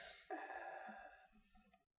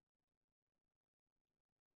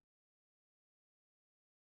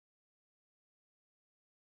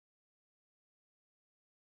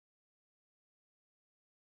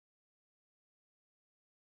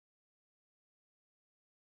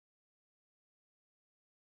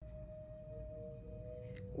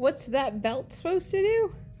 What's that belt supposed to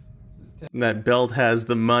do? That belt has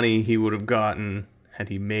the money he would have gotten had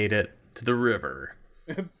he made it to the river.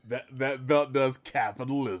 that belt does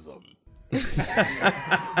capitalism. That's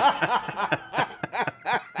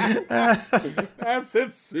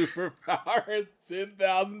its superpower.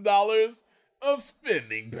 $10,000 of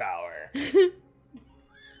spending power.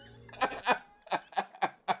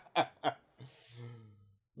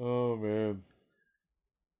 Oh, man.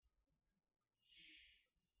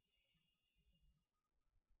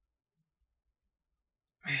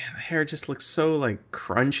 Man, the hair just looks so, like,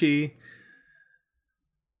 crunchy.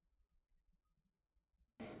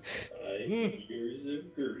 5 years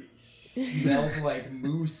of grease. Smells like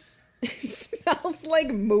moose. Smells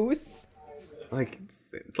like moose. Like,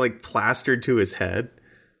 it's like plastered to his head.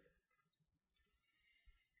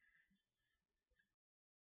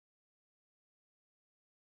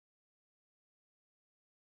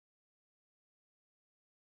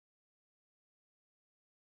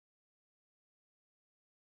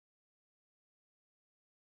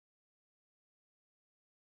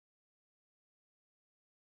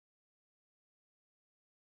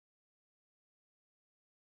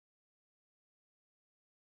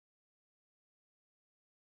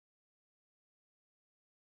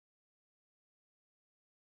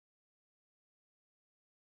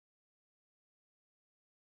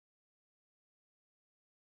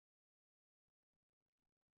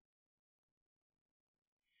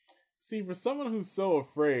 See, for someone who's so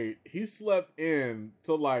afraid, he slept in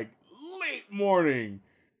till like late morning.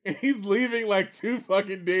 And he's leaving like 2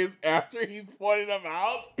 fucking days after he pointed him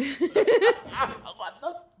out? What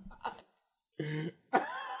the fuck?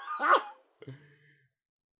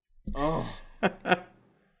 Oh.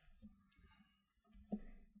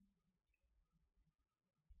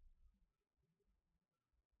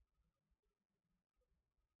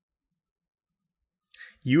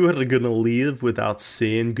 You are gonna leave without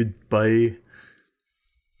saying goodbye.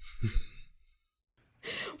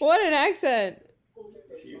 What an accent.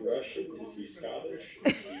 Is he Russian? Is he Scottish?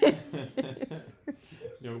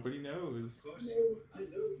 Nobody knows.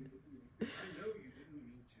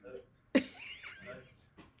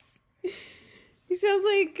 He sounds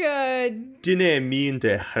like Didn't mean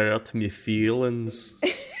to hurt me feelings.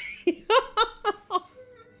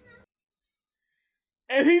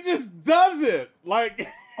 And he just does it. Like, you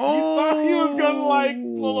thought he was gonna, like,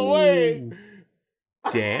 pull away.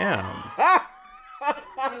 Damn.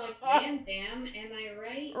 You're like, Van Damme, am I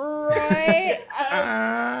right?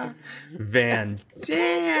 right. Van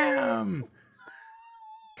Damme.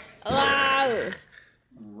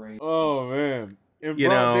 Oh, man. In You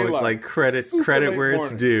broad know, daylight, like credit super late where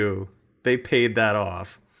it's morning. due. They paid that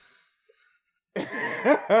off.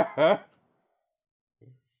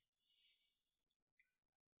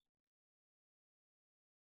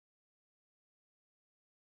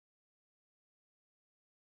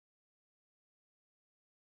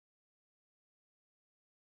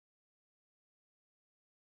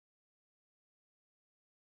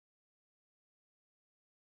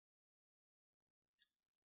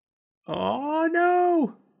 Oh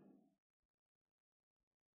no!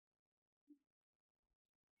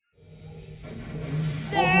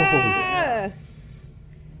 Ah!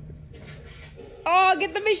 Oh,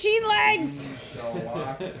 get the machine legs!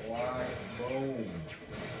 Boom.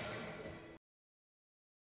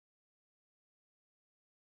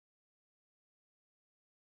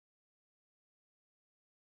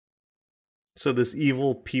 So this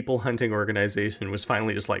evil people hunting organization was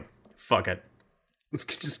finally just like, fuck it. Let's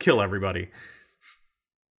just kill everybody.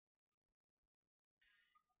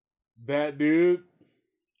 That dude.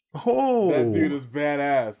 Oh! That dude is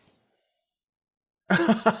badass. There's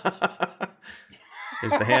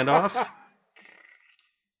the handoff.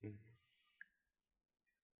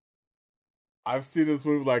 I've seen this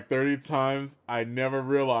movie like 30 times. I never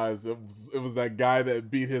realized it was that guy that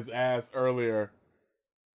beat his ass earlier.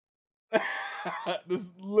 This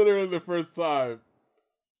is literally the first time.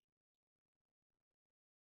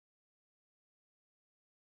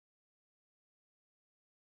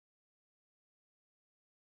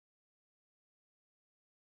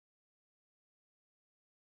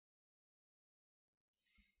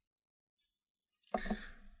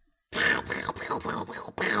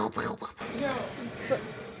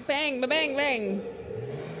 Bang, bang, bang.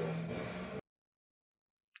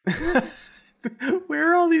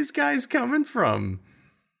 Where are all these guys coming from?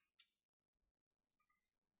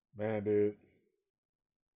 Man, dude.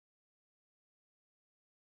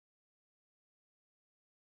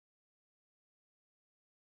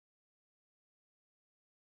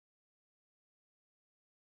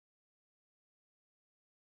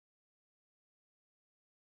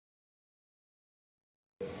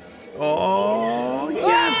 Oh,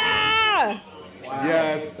 yes! Ah!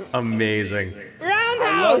 Yes. Amazing. I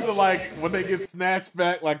love Roundhouse! the, like, when they get snatched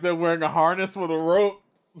back, like they're wearing a harness with a rope.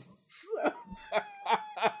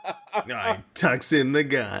 I tucks in the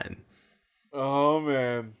gun. Oh,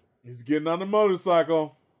 man. He's getting on the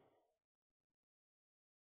motorcycle.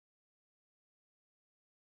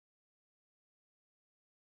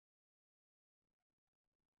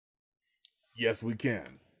 Yes, we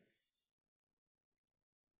can.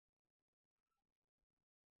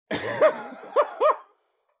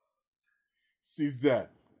 She's dead.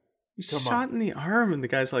 He's Come shot in the arm, and the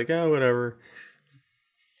guy's like, oh, whatever.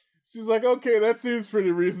 She's like, okay, that seems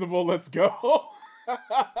pretty reasonable. Let's go.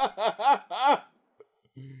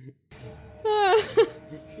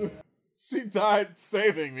 She died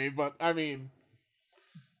saving me, but I mean...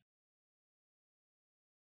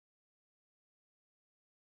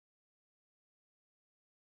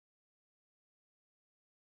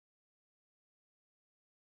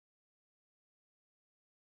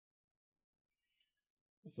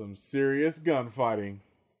 Some serious gunfighting.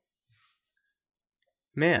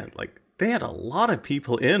 Man, like, they had a lot of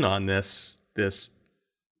people in on this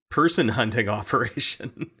person hunting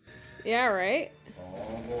operation. Yeah, right?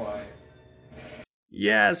 Oh boy.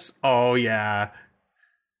 Yes. Oh, yeah.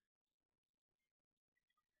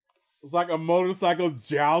 It's like a motorcycle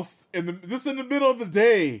joust just in the middle of the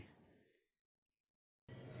day.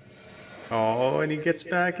 Oh, and he gets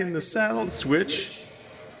back in the saddle. Switch.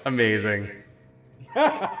 Amazing.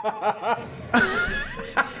 Yeah.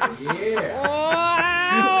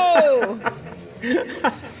 Wow!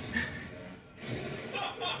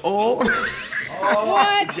 Oh.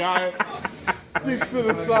 What? Guy seats to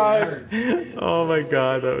the side. Oh my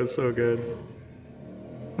god, that was so good.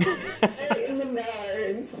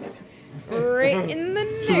 Right in the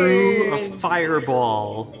Threw a nerd.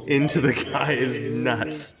 fireball into the guy's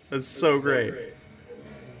nuts. That's so great.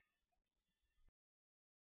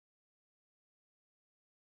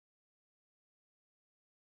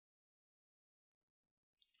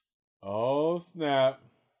 Oh, snap.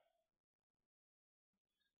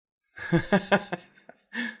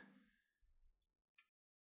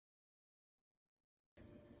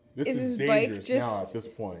 This Is is his bike dangerous just- now at this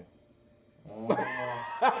point.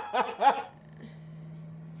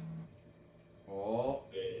 Oh.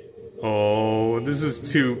 Oh, this is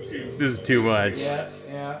too much. Yeah,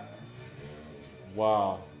 yeah.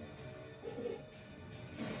 Wow.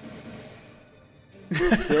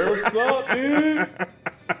 Surf's up, dude.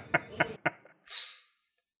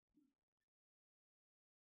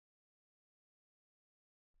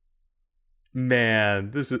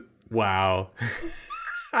 Man, this is wow.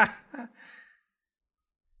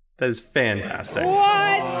 That is fantastic.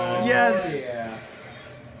 What? Yes. Yeah.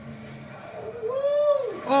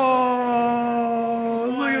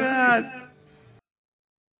 Oh, look at that.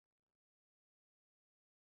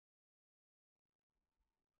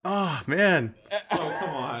 Oh, man. Oh, come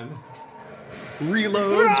on.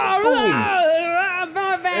 Reloads. Boom.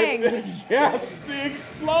 Bang! Yes, the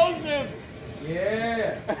explosions.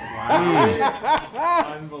 Yeah.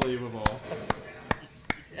 Wow. Unbelievable.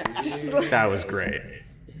 That was great.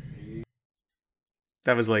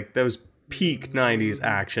 That was peak 90s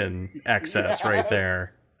action excess right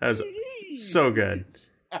there. That was so good.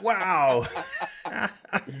 Wow.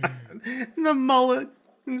 The mullet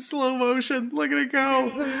in slow motion. Look at it go.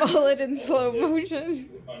 The mullet in slow motion.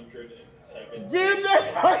 207. Dude, that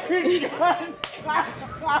fucking gun.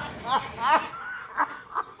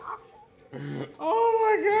 Oh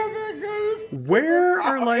my god, that gun is. Where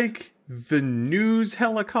are like the news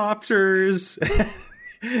helicopters?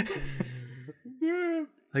 Dude.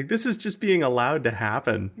 Like this is just being allowed to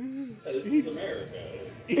happen. Yeah, this is America.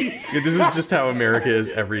 Yeah, this is just how America is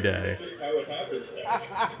every day. This is how it happens now.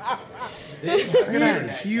 Look at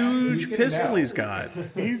that huge pistol he's got.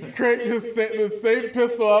 He's cranked the same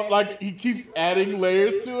pistol up, like he keeps adding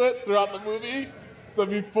layers to it throughout the movie. So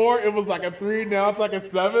before it was like a 3, now it's like a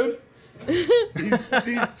 7. He's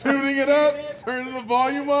tuning it up, turning the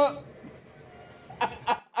volume up. Like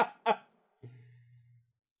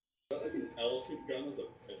an elephant gun is a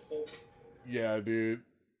pistol. Yeah, dude.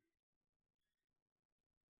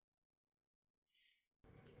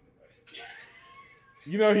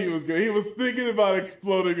 You know he was good. He was thinking about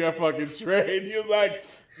exploding that fucking train. He was like,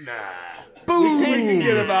 nah. Boom! We can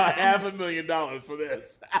get about $500,000 for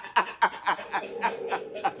this.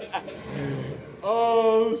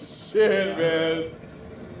 Oh, shit, man.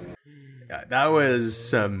 Yeah, that was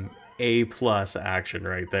some A+ action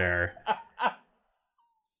right there.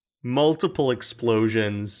 Multiple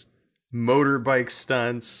explosions, motorbike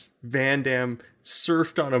stunts. Van Damme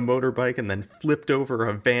surfed on a motorbike and then flipped over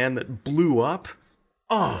a van that blew up.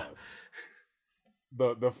 Oh,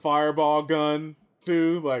 The fireball gun,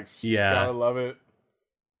 too. Like, Yeah. gotta love it.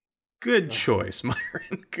 good choice,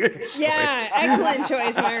 Myron. Good choice. Yeah, excellent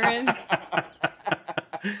choice, Myron.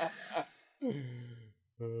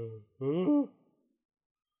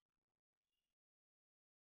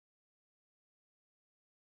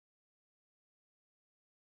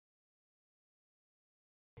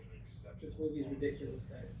 This movie's ridiculous,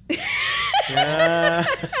 guys.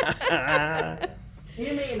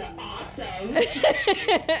 You mean awesome?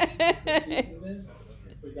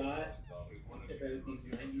 Forgot about these 90s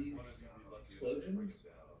explosions.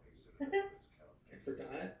 I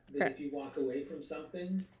forgot that if you walk away from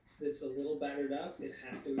something that's a little battered up, it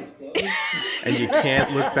has to explode. And you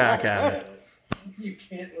can't look back at it. You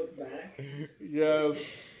can't look back. Yes.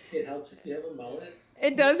 It helps if you have a mullet.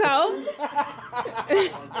 It does help. That's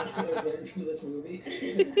what I learned from this movie.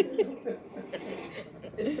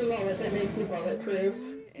 It's the mullet that makes you bulletproof.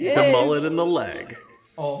 It The is. mullet in the leg.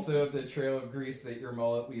 Also, the trail of grease that your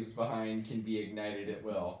mullet leaves behind can be ignited at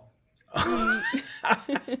will.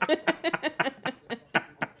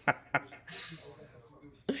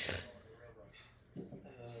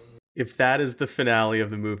 If that is the finale of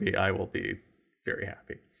the movie, I will be very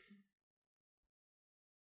happy.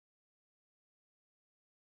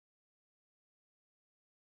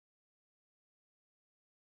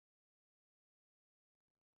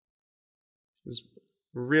 was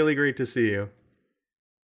really great to see you.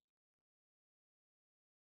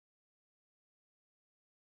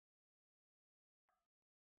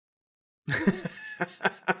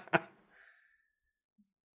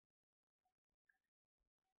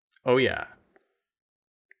 Oh, yeah.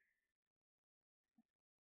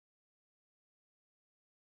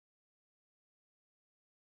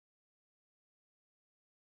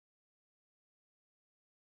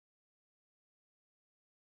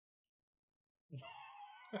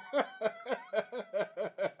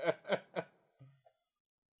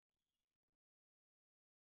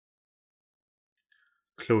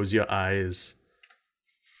 Close your eyes.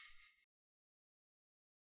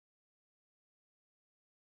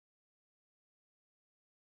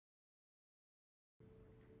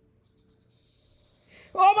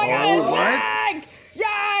 Oh my god, it's what? lag!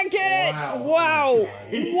 Yeah, get it! Wow. Wow.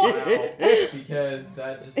 Wow. Because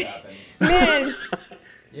that just happened. Man.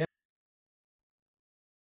 Yeah.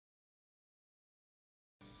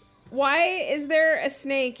 Why is there a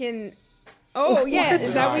snake in... Oh, yeah,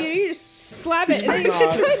 is that what you do? You just slap it and then you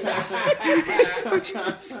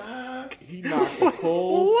He knocked the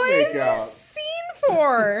whole What is snake out. this scene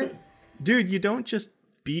for? Dude, you don't just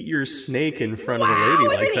beat your snake in front of a lady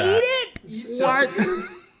like and that. eat it? You don't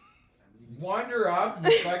wander up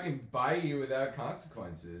and fucking bite you without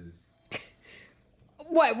consequences.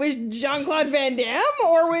 What, with Jean-Claude Van Damme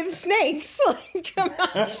or with snakes? Like, I'm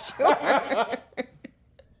not sure.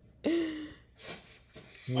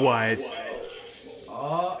 What?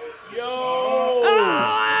 Oh, Yo!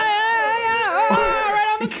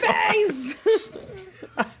 Right on the face!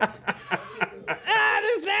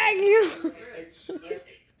 The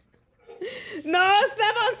snake! No,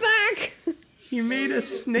 step on snack! He made a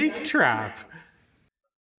snake trap.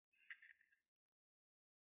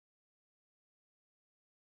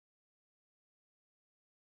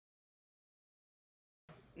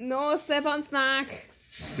 No, step on snack.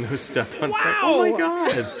 No step on Wow. snack. Oh my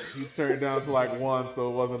god. He turned it down to like 1, so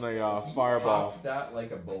it wasn't a fireball. popped that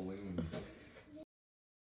like a balloon.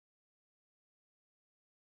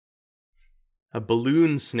 A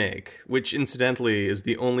balloon snake, which incidentally is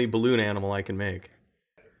the only balloon animal I can make.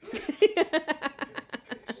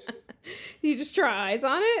 You just draw eyes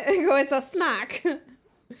on it and go, it's a snack.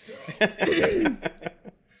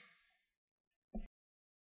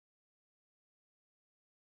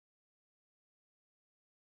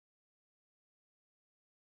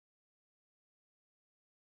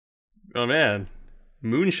 Oh man.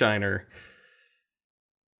 Moonshiner.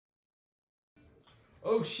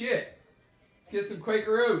 Oh shit! Let's get some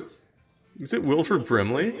Quaker Oats. Is it Wilford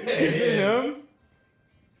Brimley? It is. Him?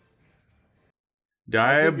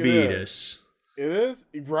 Diabetes. It is,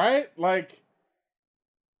 right? Like,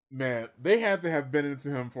 man, they had to have been into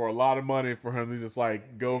him for a lot of money for him to just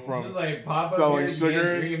like go from Just like pop up selling here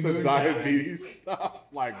sugar again, to drinking diabetes stuff.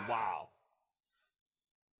 Like, wow.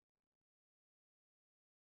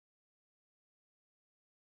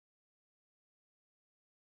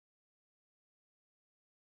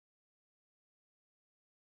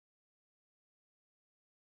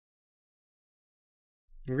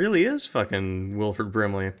 It really is fucking Wilford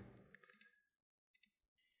Brimley.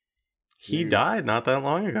 He died not that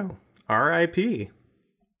long ago. R.I.P.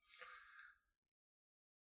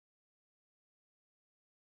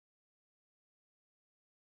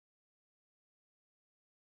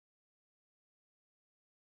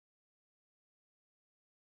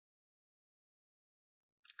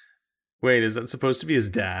 Wait, is that supposed to be his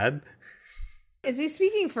dad? Is he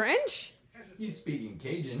speaking French? He's speaking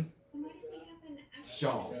Cajun.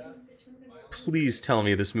 Sean. Please tell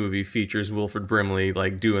me this movie features Wilford Brimley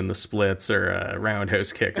like doing the splits or a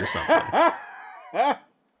roundhouse kick or something.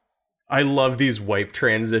 I love these wipe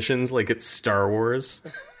transitions like it's Star Wars.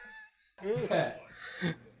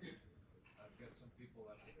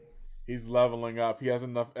 He's leveling up. He has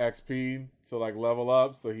enough XP to like level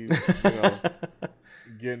up, so he's, you know,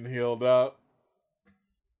 getting healed up.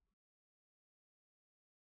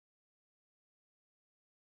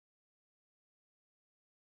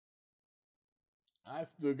 I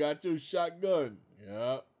still got your shotgun.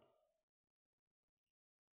 Yeah.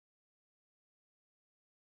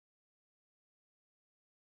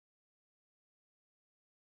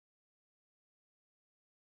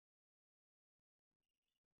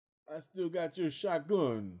 I still got your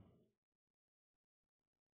shotgun.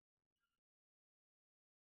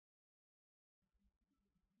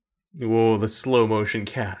 Whoa, the slow motion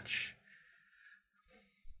catch.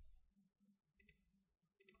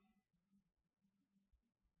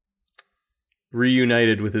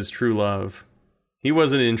 Reunited with his true love. He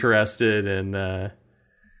wasn't interested in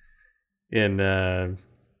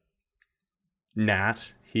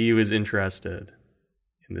Nat, he was interested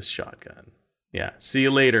in this shotgun. Yeah, see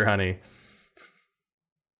you later, honey.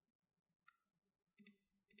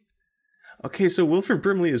 Okay, so Wilford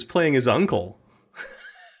Brimley is playing his uncle.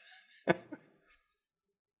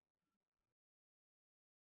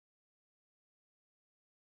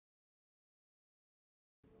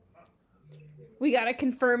 We got a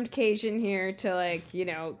confirmed Cajun here to, like,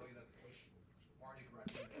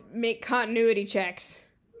 make continuity checks.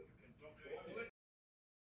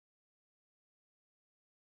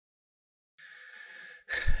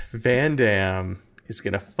 Van Damme is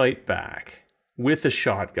going to fight back with a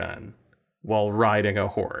shotgun while riding a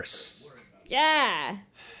horse. Yeah.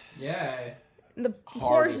 Yeah. The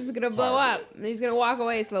horse is going to blow up, and he's going to walk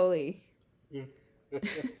away slowly.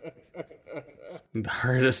 The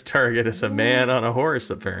hardest target is a man on a horse,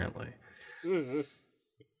 apparently. And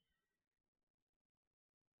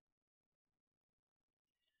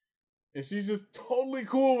she's just totally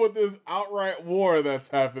cool with this outright war that's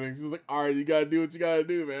happening. She's like, all right, you gotta do what you gotta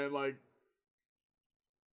do, man. Like,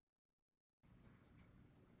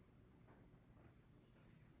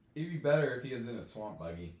 It'd be better if he was in a swamp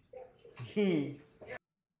buggy.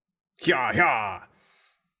 Yeah.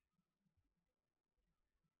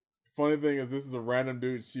 Funny thing is, this is a random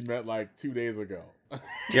dude she met like 2 days ago.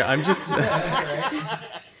 Yeah, I'm just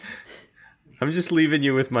leaving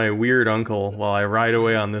you with my weird uncle while I ride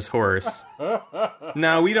away on this horse.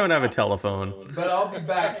 No, we don't have a telephone. But I'll be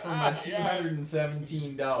back for my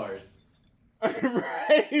 $217.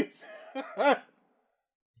 Right?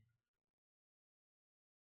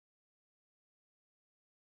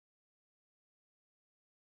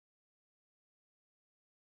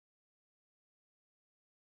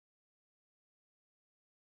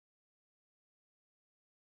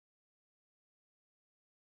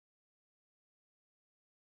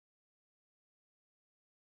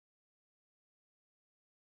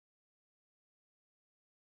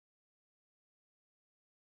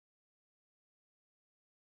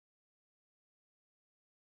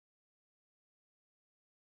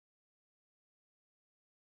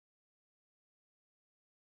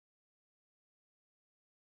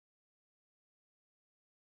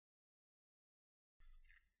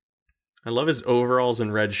 I love his overalls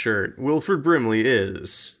and red shirt. Wilford Brimley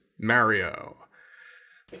is Mario.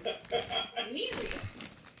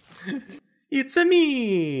 It's a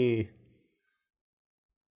me.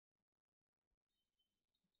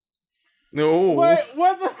 No. Wait,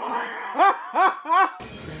 what the fuck?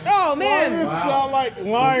 Oh, man. Why does it sound like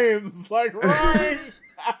lions? Like, right?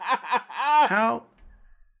 How?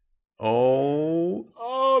 Oh.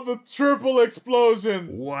 Oh, the triple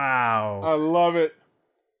explosion. Wow. I love it.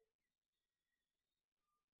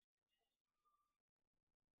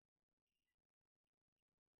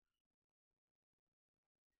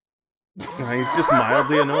 He's just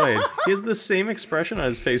mildly annoyed. He has the same expression on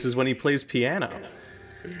his face as when he plays piano.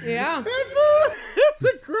 Yeah.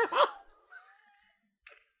 The crowd.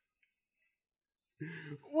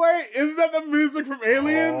 Wait, isn't that the music from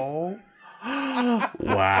Aliens? Oh.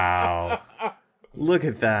 Wow. Look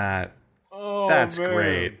at that. Oh, that's man.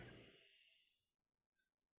 great.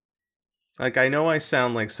 Like, I know I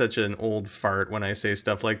sound like such an old fart when I say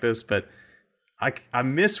stuff like this, but I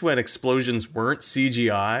miss when explosions weren't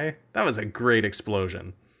CGI. That was a great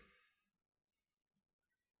explosion.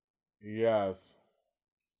 Yes.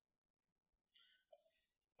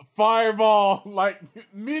 Fireball, like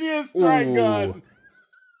meteor strike Ooh. gun.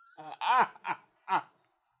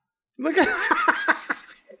 Look at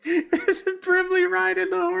Brimley riding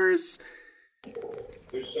the horse.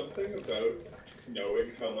 There's something about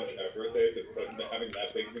knowing how much effort they had to put into having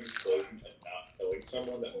that big of an explosion and not killing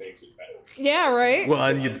someone that makes it better. Yeah, right? Well,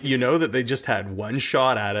 and you know that they just had one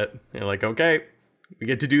shot at it. They're like, okay, we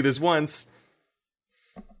get to do this once.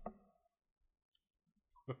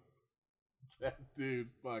 That dude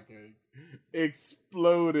fucking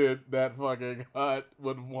exploded that fucking hut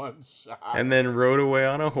with one shot. And then rode away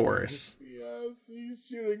on a horse. Yes, he's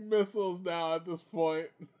shooting missiles now at this point.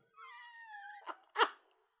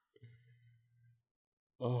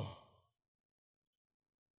 Oh.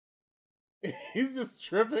 He's just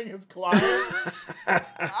tripping his clients.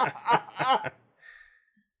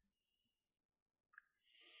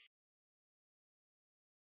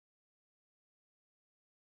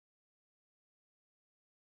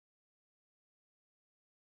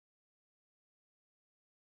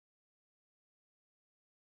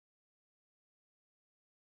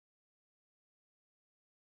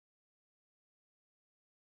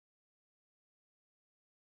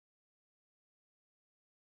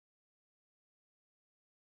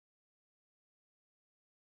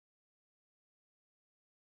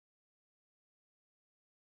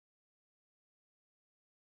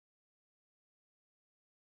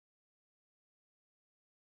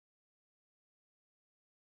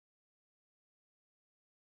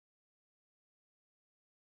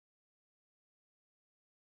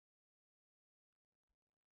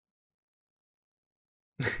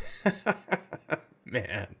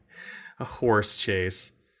 Man, a horse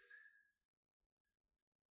chase.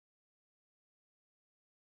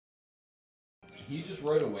 He just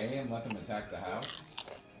rode away and let them attack the house?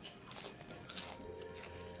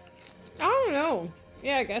 I don't know.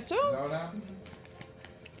 Yeah, I guess so. Is that what happened?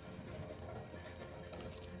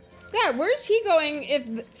 Yeah, where's he going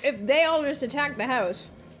if they all just attack the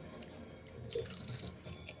house?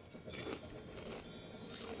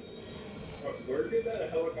 Where did that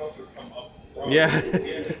helicopter come up from? Yeah.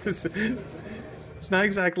 It's not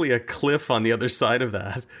exactly a cliff on the other side of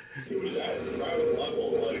that. It was at the ground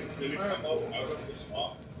level. Like, did it come up out of the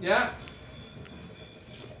swamp? Yeah.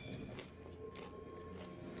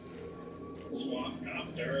 Swamp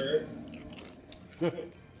copter.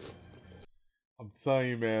 I'm telling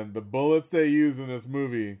you, man, the bullets they use in this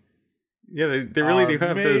movie. Yeah, they really do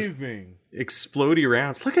have amazing. those explodey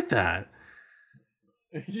rounds. Look at that.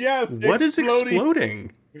 Yes. What is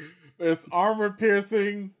exploding? There's armor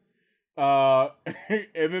piercing, and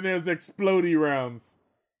then there's explodey rounds.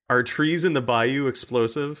 Are trees in the bayou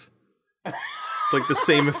explosive? It's like the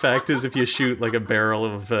same effect as if you shoot like a barrel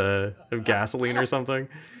of gasoline or something.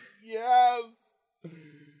 Yes.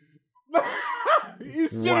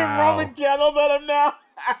 He's shooting Wow. Roman candles at him now.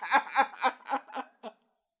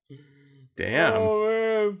 Damn. Oh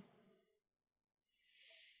man.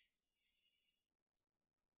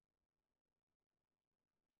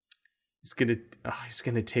 He's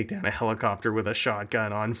gonna take down a helicopter with a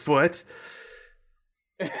shotgun on foot.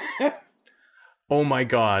 Oh my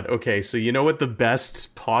god. Okay, so you know what the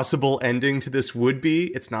best possible ending to this would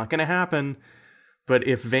be? It's not gonna happen. But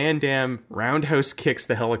if Van Damme roundhouse kicks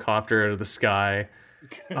the helicopter out of the sky,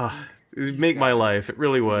 it'd make my life. It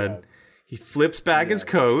really would. Yes. He flips back his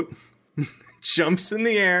coat, jumps in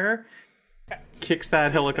the air, kicks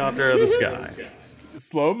that helicopter out of the sky.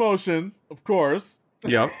 Slow motion, of course.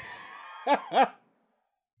 Yep.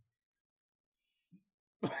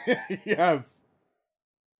 Yes.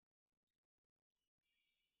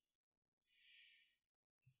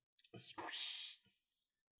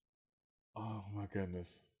 Oh my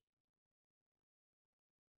goodness.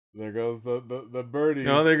 There goes the birdie.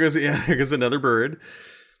 Oh, there goes another bird.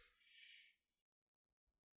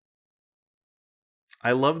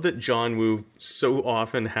 I love that John Woo so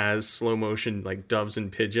often has slow motion like doves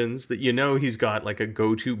and pigeons that you know he's got like a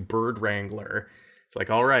go-to bird wrangler. It's like,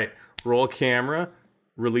 all right, roll camera,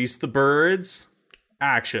 release the birds,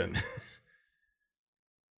 action.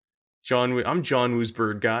 John Woo, I'm John Woo's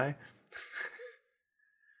bird guy.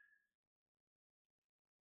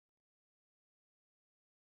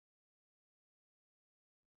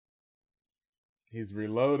 He's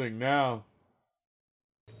reloading now.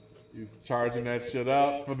 He's charging that shit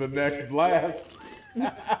up for the next blast.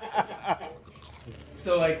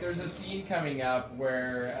 So, like, there's a scene coming up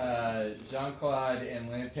where Jean-Claude and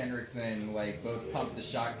Lance Henriksen, like, both pump the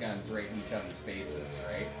shotguns right in each other's faces,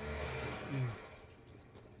 right?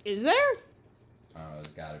 Is there? Oh, there's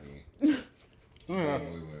gotta be. It's a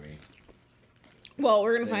movie. Well,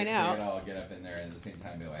 we're gonna find out. They could all get up in there and at the same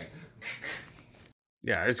time be like...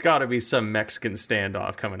 Yeah, there's gotta be some Mexican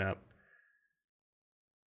standoff coming up.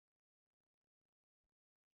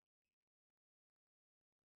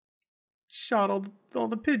 Shot all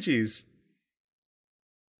the Pidgeys.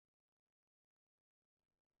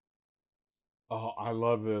 Oh, I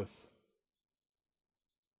love this.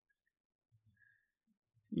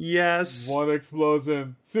 Yes. 1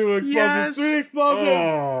 explosion, 2 explosions, Yes. 3 explosions,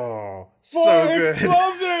 Oh, 4 so good.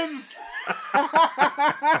 explosions.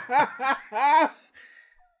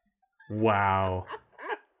 Wow.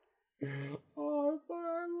 Oh,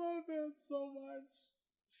 I love it so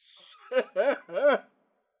much.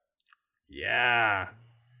 Yeah.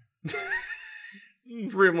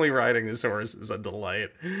 Brimley riding this horse is a delight.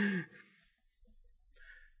 I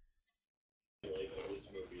like this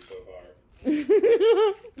movie so far.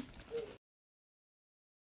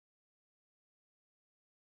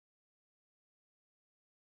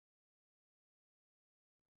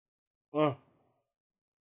 Oh.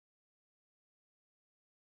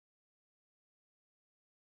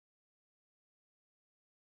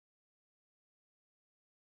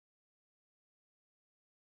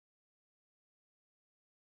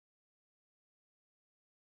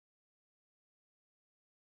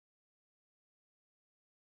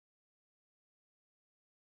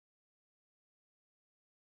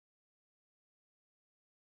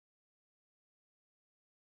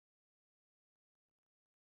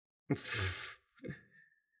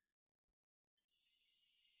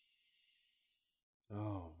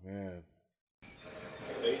 Oh man. I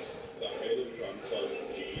think the height of Jean-Claude's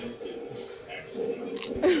jeans is excellent.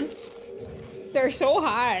 They're so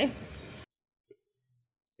high.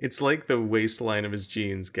 It's like the waistline of his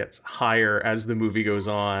jeans gets higher as the movie goes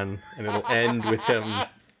on, and it'll end with him,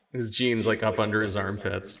 his jeans like up under his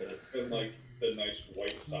armpits. And like the nice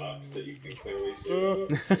white socks that you can clearly see.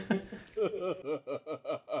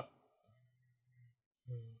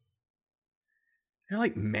 They're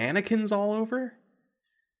like mannequins all over.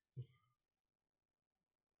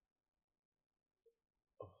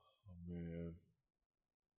 Man.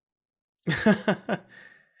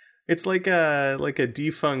 It's like a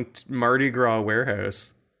defunct Mardi Gras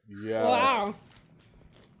warehouse. Yeah. Wow.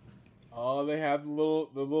 Oh, they have the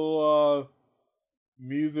little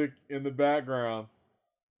music in the background.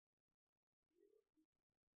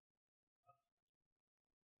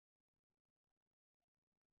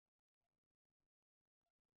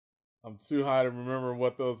 I'm too high to remember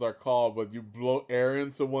what those are called, but you blow air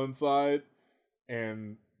into one side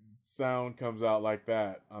and sound comes out like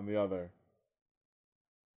that on the other.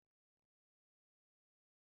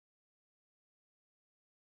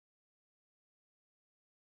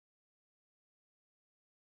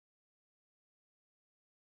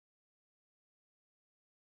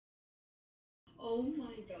 Oh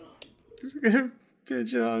my god. He's gonna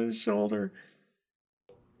pigeon on his shoulder.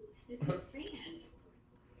 It's his fan.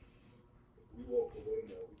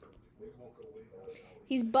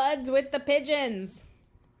 He's buds with the pigeons.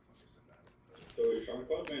 So is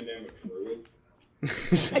Jean-Claude Van Damme a druid?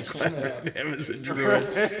 Jean-Claude Van Damme is a druid.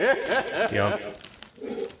 Yep.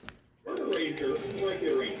 Or a ranger? Like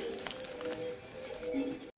a ranger.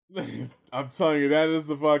 I'm telling you, that is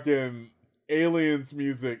the fucking aliens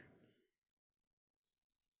music.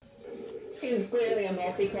 He's clearly a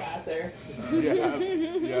multi-classer.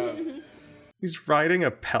 Yes. He's riding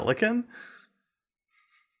a pelican?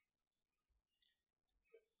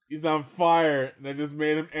 He's on fire, and that just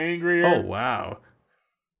made him angrier. Oh, wow.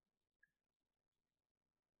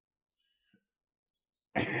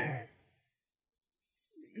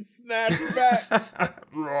 Snatch back.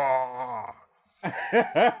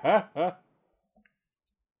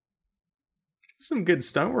 Some good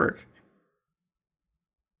stunt work.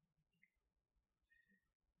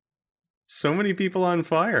 So many people on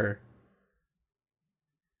fire.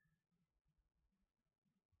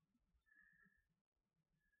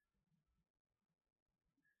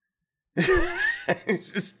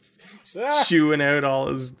 He's just chewing out all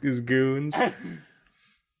his goons.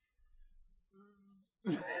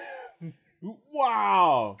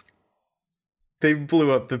 Wow. They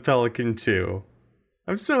blew up the Pelican too.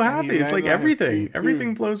 I'm so happy. It's like everything.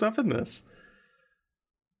 Everything blows up in this.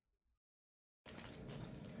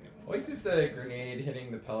 I like that the grenade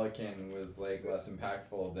hitting the Pelican was like less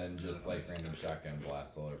impactful than just like random shotgun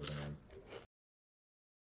blasts all over the room.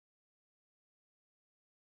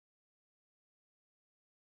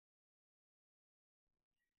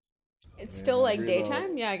 It's still like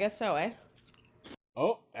daytime? Yeah, I guess so, eh?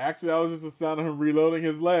 Oh, actually, that was just the sound of him reloading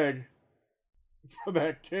his leg for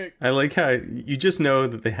that kick. I like how you just know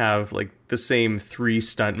that they have like the same 3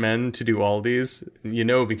 stuntmen to do all these. You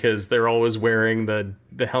know, because they're always wearing the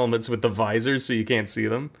helmets with the visors so you can't see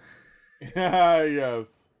them.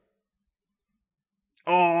 Yes.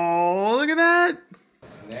 Oh, look at that!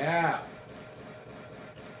 Snap!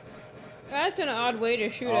 That's an odd way to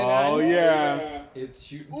shoot a Oh, gun. yeah. It's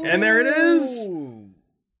shooting. And there it is! Ooh.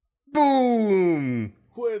 Boom!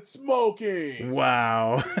 Quit smoking!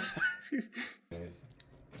 Wow. I'm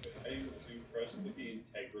impressed with the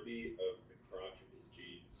integrity of the crotch of his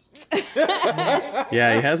jeans.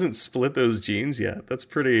 Yeah, he hasn't split those jeans yet. That's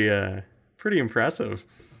pretty impressive.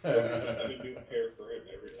 I have a new pair for him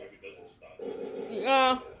every time he does his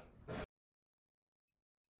stuff.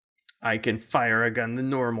 I can fire a gun the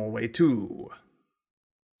normal way too.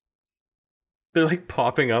 They're like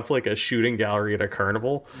popping up like a shooting gallery at a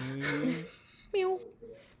carnival. Meow.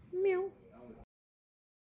 Meow.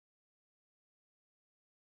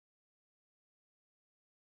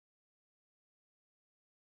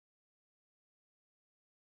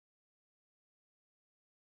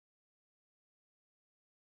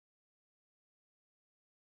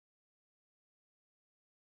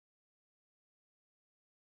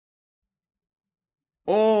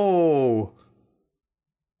 Oh!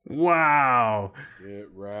 Wow! Get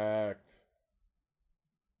wrecked.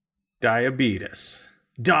 Diabetes.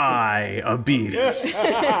 Diabetes. Yes.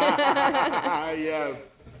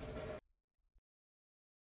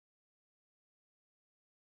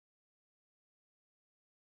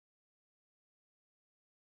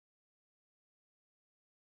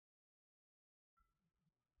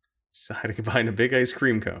 Just hiding behind a big ice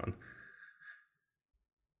cream cone.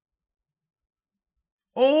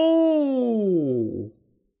 Oh!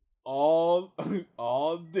 All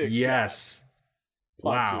Dick Yes. shots.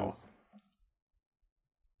 Wow. Punches.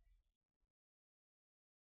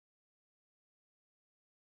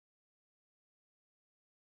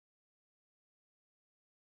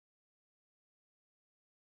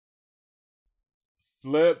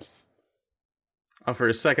 Flips. Oh, for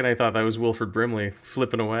a second, I thought that was Wilford Brimley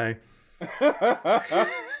flipping away.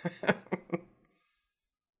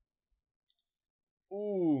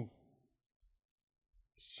 Ooh.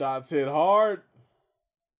 Shots hit hard.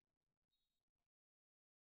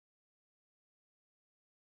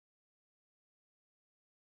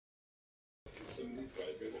 Some of these guys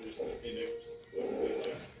are just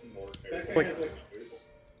inexplicably more Like-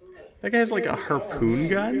 That guy's like a harpoon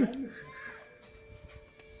gun?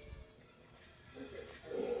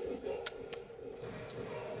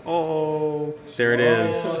 Oh, there it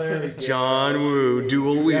is. there we go. John Woo,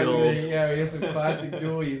 dual wield. Yeah, we got some classic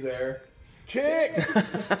dualies there. Kick.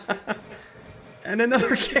 And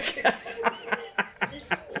another kick.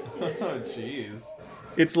 Oh, jeez.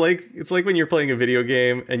 It's like when you're playing a video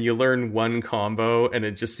game and you learn one combo and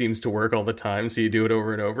it just seems to work all the time, so you do it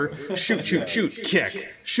over and over. Shoot, shoot, shoot, kick.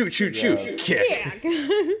 Shoot, shoot, shoot, kick.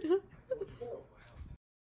 Yeah.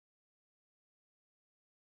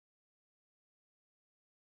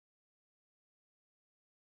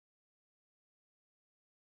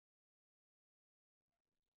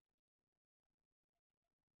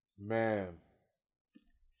 Man.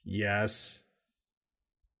 Yes.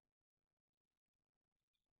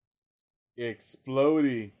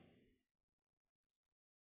 Explodey.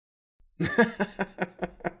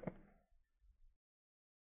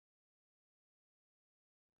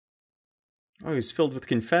 Oh, he's filled with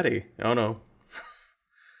confetti. Oh no.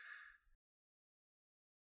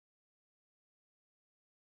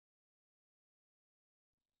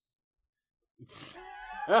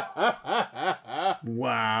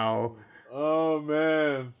 Wow. Oh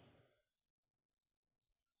man.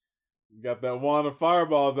 He's got that wand of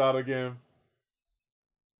fireballs out again.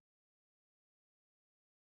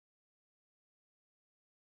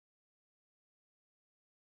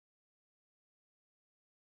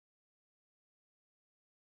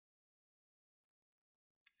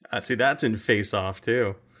 See, that's in Face Off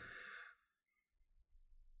too.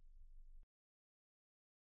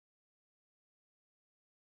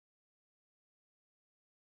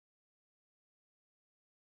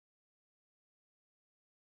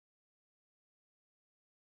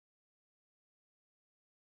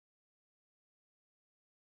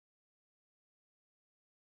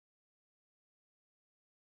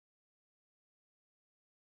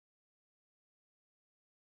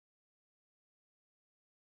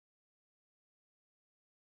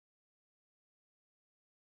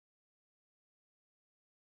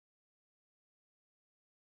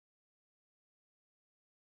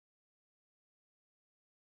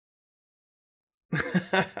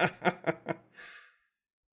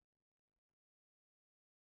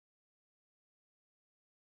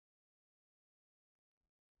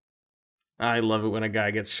 I love it when a guy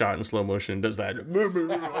gets shot in slow motion and does that.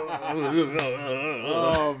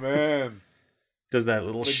 Oh man. Does that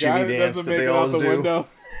little The shimmy guy that dance doesn't that make they it out always the do. window.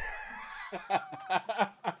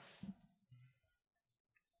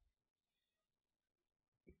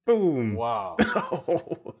 Boom. Wow.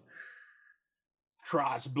 Oh.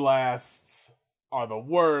 Crotch blasts are the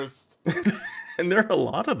worst. And there are a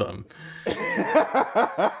lot of them.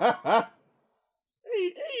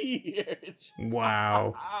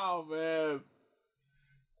 Wow. Oh man.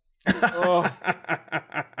 Oh.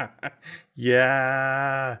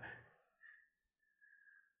 Yeah.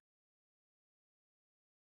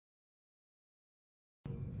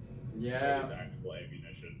 Yeah, His actual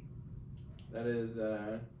ammunition. that is.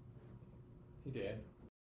 He did.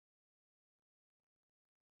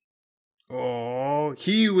 Oh,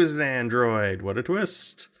 he was an android. What a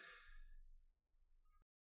twist.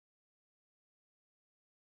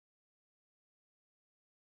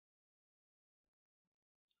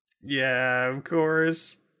 Yeah, of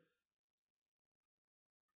course.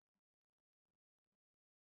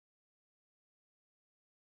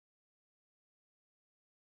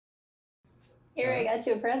 Here, I got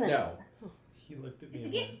you a present. No, He looked at me It's a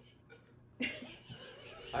and went, gift.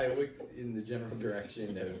 I looked in the general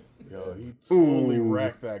direction of. Yo, he totally Ooh.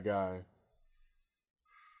 wrecked that guy.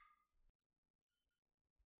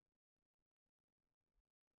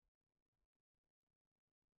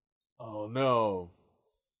 Oh no.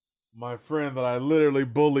 My friend that I literally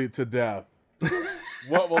bullied to death.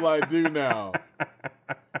 What will I do now?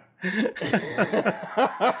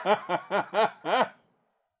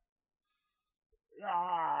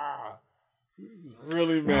 Ah, he's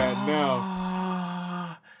really mad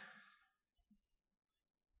now.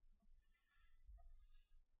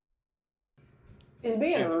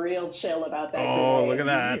 chill about that. Oh, look at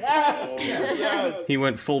that. Yes. He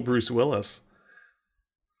went full Bruce Willis.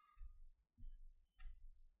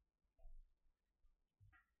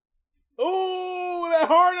 Ooh, that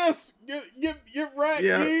harness! Get right,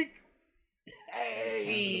 Yeah. geek!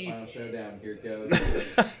 The final showdown. Here it goes.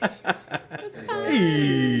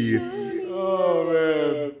 Hey. Oh,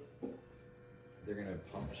 man. They're gonna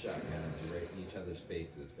pump shotguns right in each other's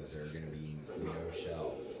faces, but there are gonna be no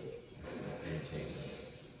shells. Entertaining.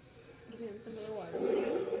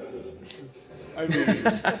 I mean,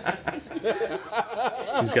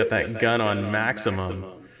 He's got that gun on maximum.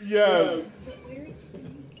 yes.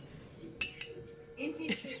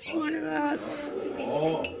 Look at that.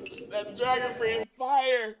 Oh, That dragon breathing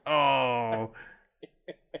fire. Oh.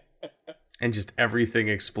 And just everything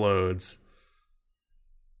explodes.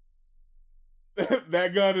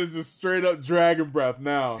 That gun is just straight up dragon breath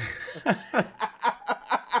now.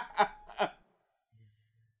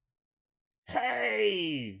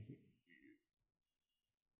 Hey!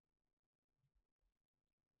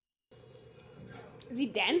 Is he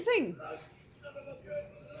dancing?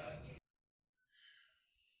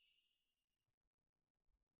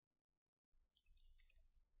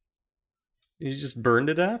 Did you just burn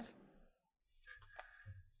to death?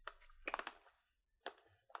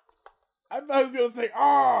 I thought he was gonna say,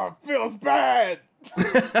 "Oh, feels bad."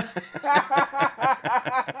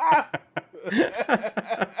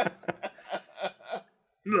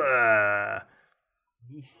 Blah.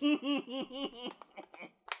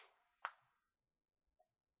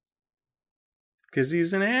 Because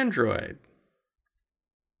he's an android.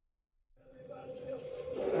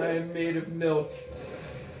 I'm made of milk.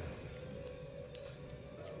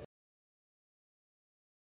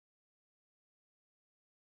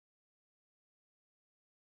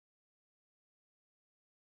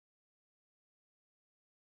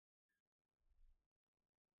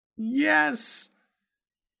 Yes!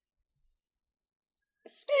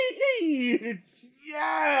 Skeet!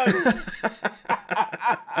 Yes!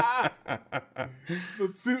 The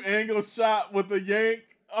 2-angle shot with the yank.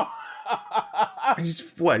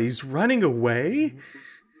 He's running away?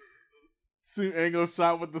 2-angle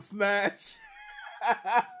shot with the snatch.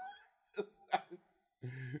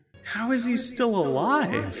 How is he still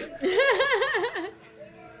alive?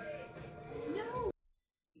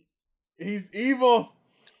 He's evil.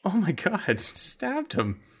 Oh my god, stabbed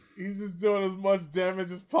him. He's just doing as much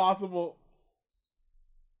damage as possible.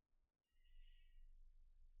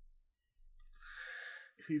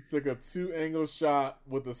 He took a 2-angle shot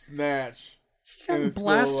with a snatch. He got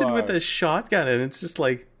blasted with a shotgun and it's just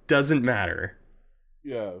like, doesn't matter.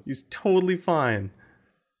 Yes. He's totally fine.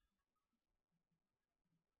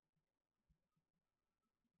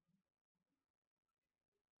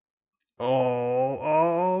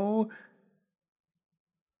 Oh.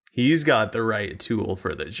 He's got the right tool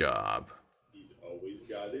for the job. He's always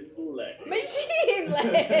got his leg. Machine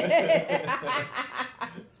leg.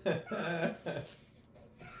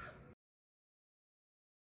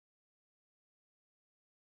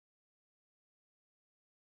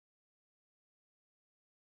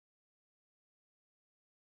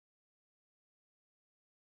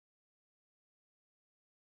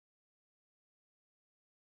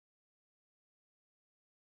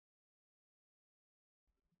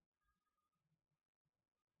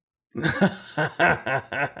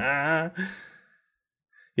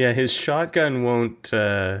 Yeah, his shotgun won't,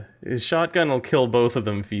 his shotgun will kill both of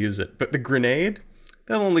them if you use it, but the grenade,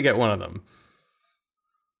 they'll only get one of them.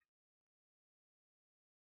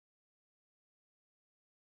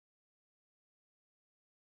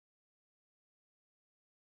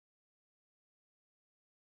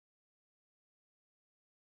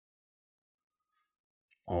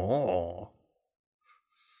 Oh.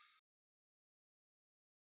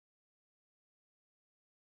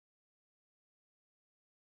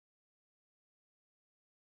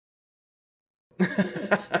 That's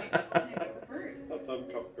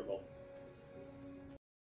uncomfortable.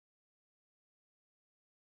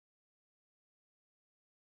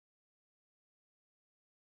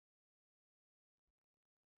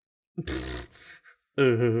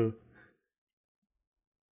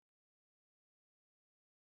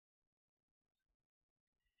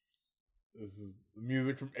 This is the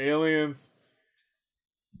music from Aliens.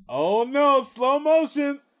 Oh no, slow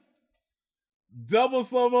motion. Double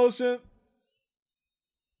slow motion.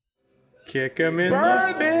 Kick him in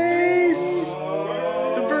Birds! the face!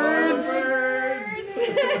 The birds!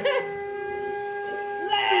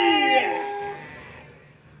 Legs!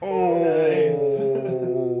 Oh!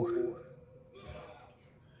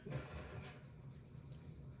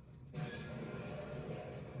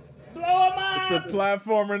 Blow him up! It's It's a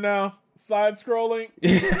platformer now. Side scrolling.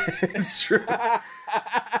 It's true.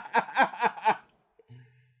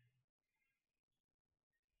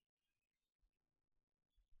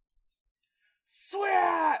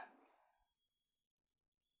 Sweat.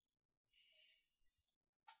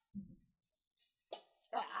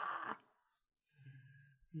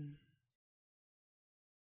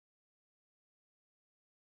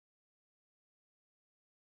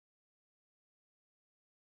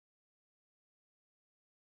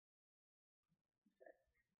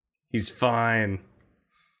 He's fine.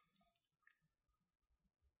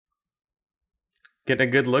 Getting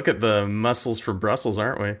a good look at the muscles for Brussels,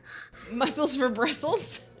 aren't we? Muscles for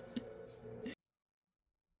Brussels?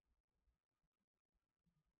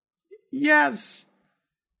 Yes!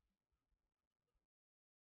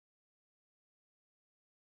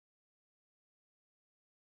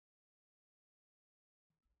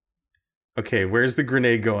 Okay, where's the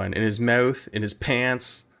grenade going? In his mouth? In his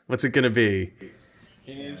pants? What's it gonna be?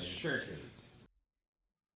 In his shirt.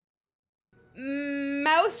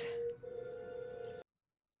 Mouth?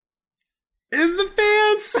 Is the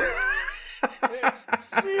pants!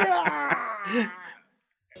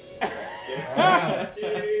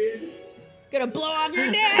 Gonna blow off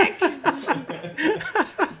your neck!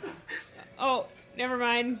 Oh, never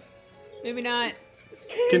mind. Maybe not.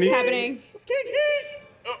 Can What's he- happening?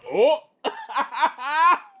 Oh.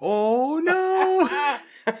 Oh no!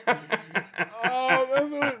 Oh,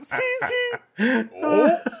 that's what ski.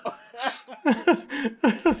 Oh.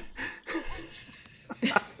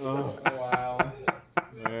 Oh, wow.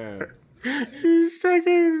 Man. He's stuck it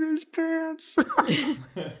in his pants.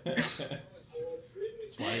 That's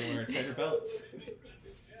why you wear a tighter belt.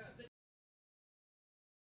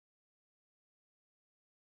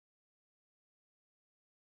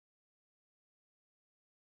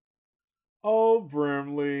 Oh,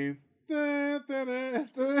 Brimley.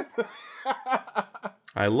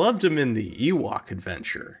 I loved him in the Ewok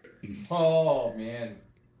adventure. Oh man.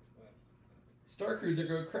 Star Cruiser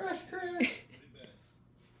go crash crash.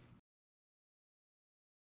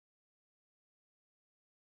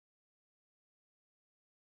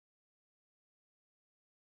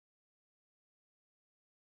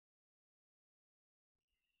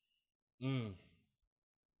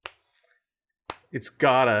 It's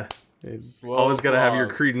gotta. It's Slow always gotta have your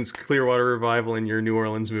applause. Creedence Clearwater Revival in your New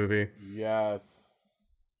Orleans movie. Yes.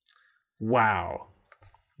 Wow.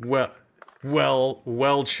 Well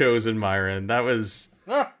chosen, Myron. That was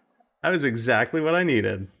exactly what I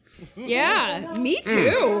needed. Yeah, me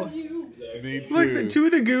too. Me too. Look, the two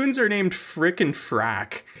of the goons are named Frick and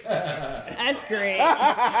Frack. That's great.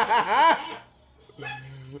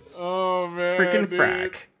 Oh man. Frick and dude.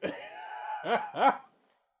 Frack.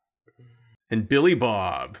 And Billy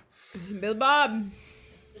Bob. Bill Bob.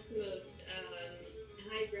 That's the most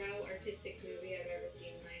highbrow artistic movie I've ever seen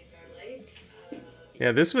in my entire life.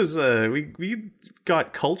 Yeah, this was we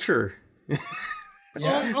got culture.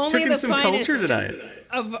 Yeah. Only Took in the some finest culture tonight.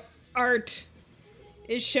 of art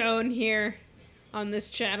is shown here on this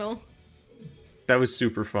channel. That was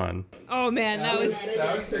super fun. Oh man, that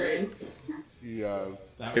was great.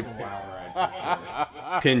 Yes. That was a wild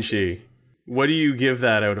ride. Pinchy. What do you give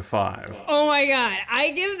that out of 5? Oh my god,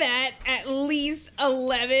 I give that at least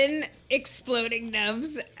 11 exploding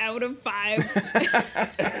nubs out of 5.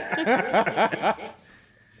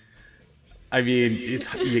 I mean,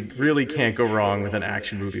 you really can't go wrong with an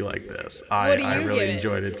action movie like this. What do I you really give it?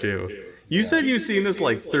 enjoyed it too. You said you've seen this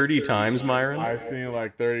like 30 times, Myron? I've seen it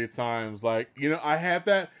like 30 times. Like, you know, I had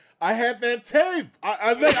that tape. I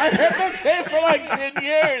had that tape for like 10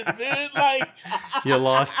 years, dude. Like, You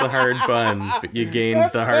lost the hard buns, but you gained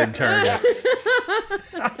the hard target.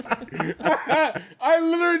 I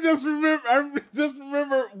literally just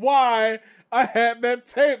remember why I had that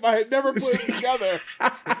tape. I had never put it together.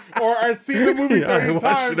 Or I'd seen the movie 30 Yeah, I times.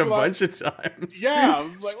 watched it a like, bunch of times. Yeah, I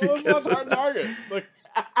was like, well, Because that's not of our target. Like,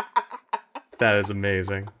 That is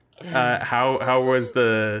amazing. How was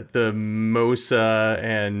the mimosa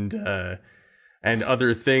and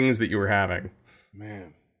other things that you were having?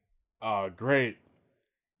 man, great.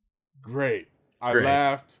 I Great.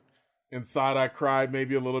 laughed. Inside, I cried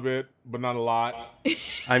maybe a little bit, but not a lot.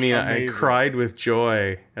 I mean, I Amazing. cried with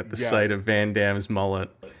joy at the sight Yes. of Van Damme's mullet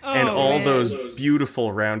Oh, and all man. those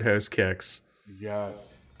beautiful roundhouse kicks.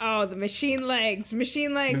 Yes. Oh, the machine legs. Machine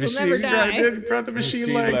The legs will machine never die. brought the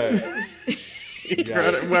machine, Machine legs. legs. He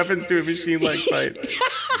brought weapons to a machine leg fight.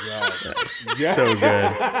 Yes. So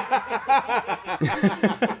good.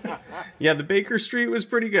 Yeah, the Baker Street was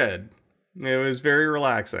pretty good. It was very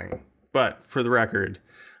relaxing. But for the record,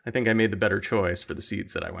 I think I made the better choice for the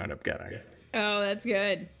seeds that I wound up getting. Oh, that's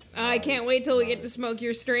good. I can't wait till we get to smoke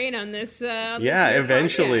your strain on this.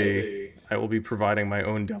 Eventually, I will be providing my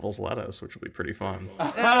own devil's lettuce, which will be pretty fun.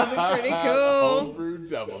 That'll be pretty cool. Homebrew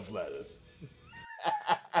devil's lettuce.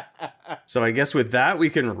 So I guess with that, we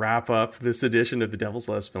can wrap up this edition of the Devil's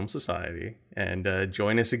Lettuce Film Society, and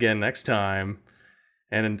join us again next time.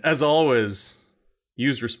 And as always,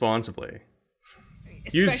 use responsibly.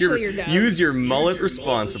 Use your mullet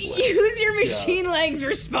responsibly. Use your machine legs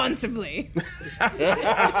responsibly.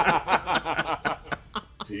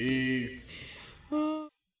 Peace.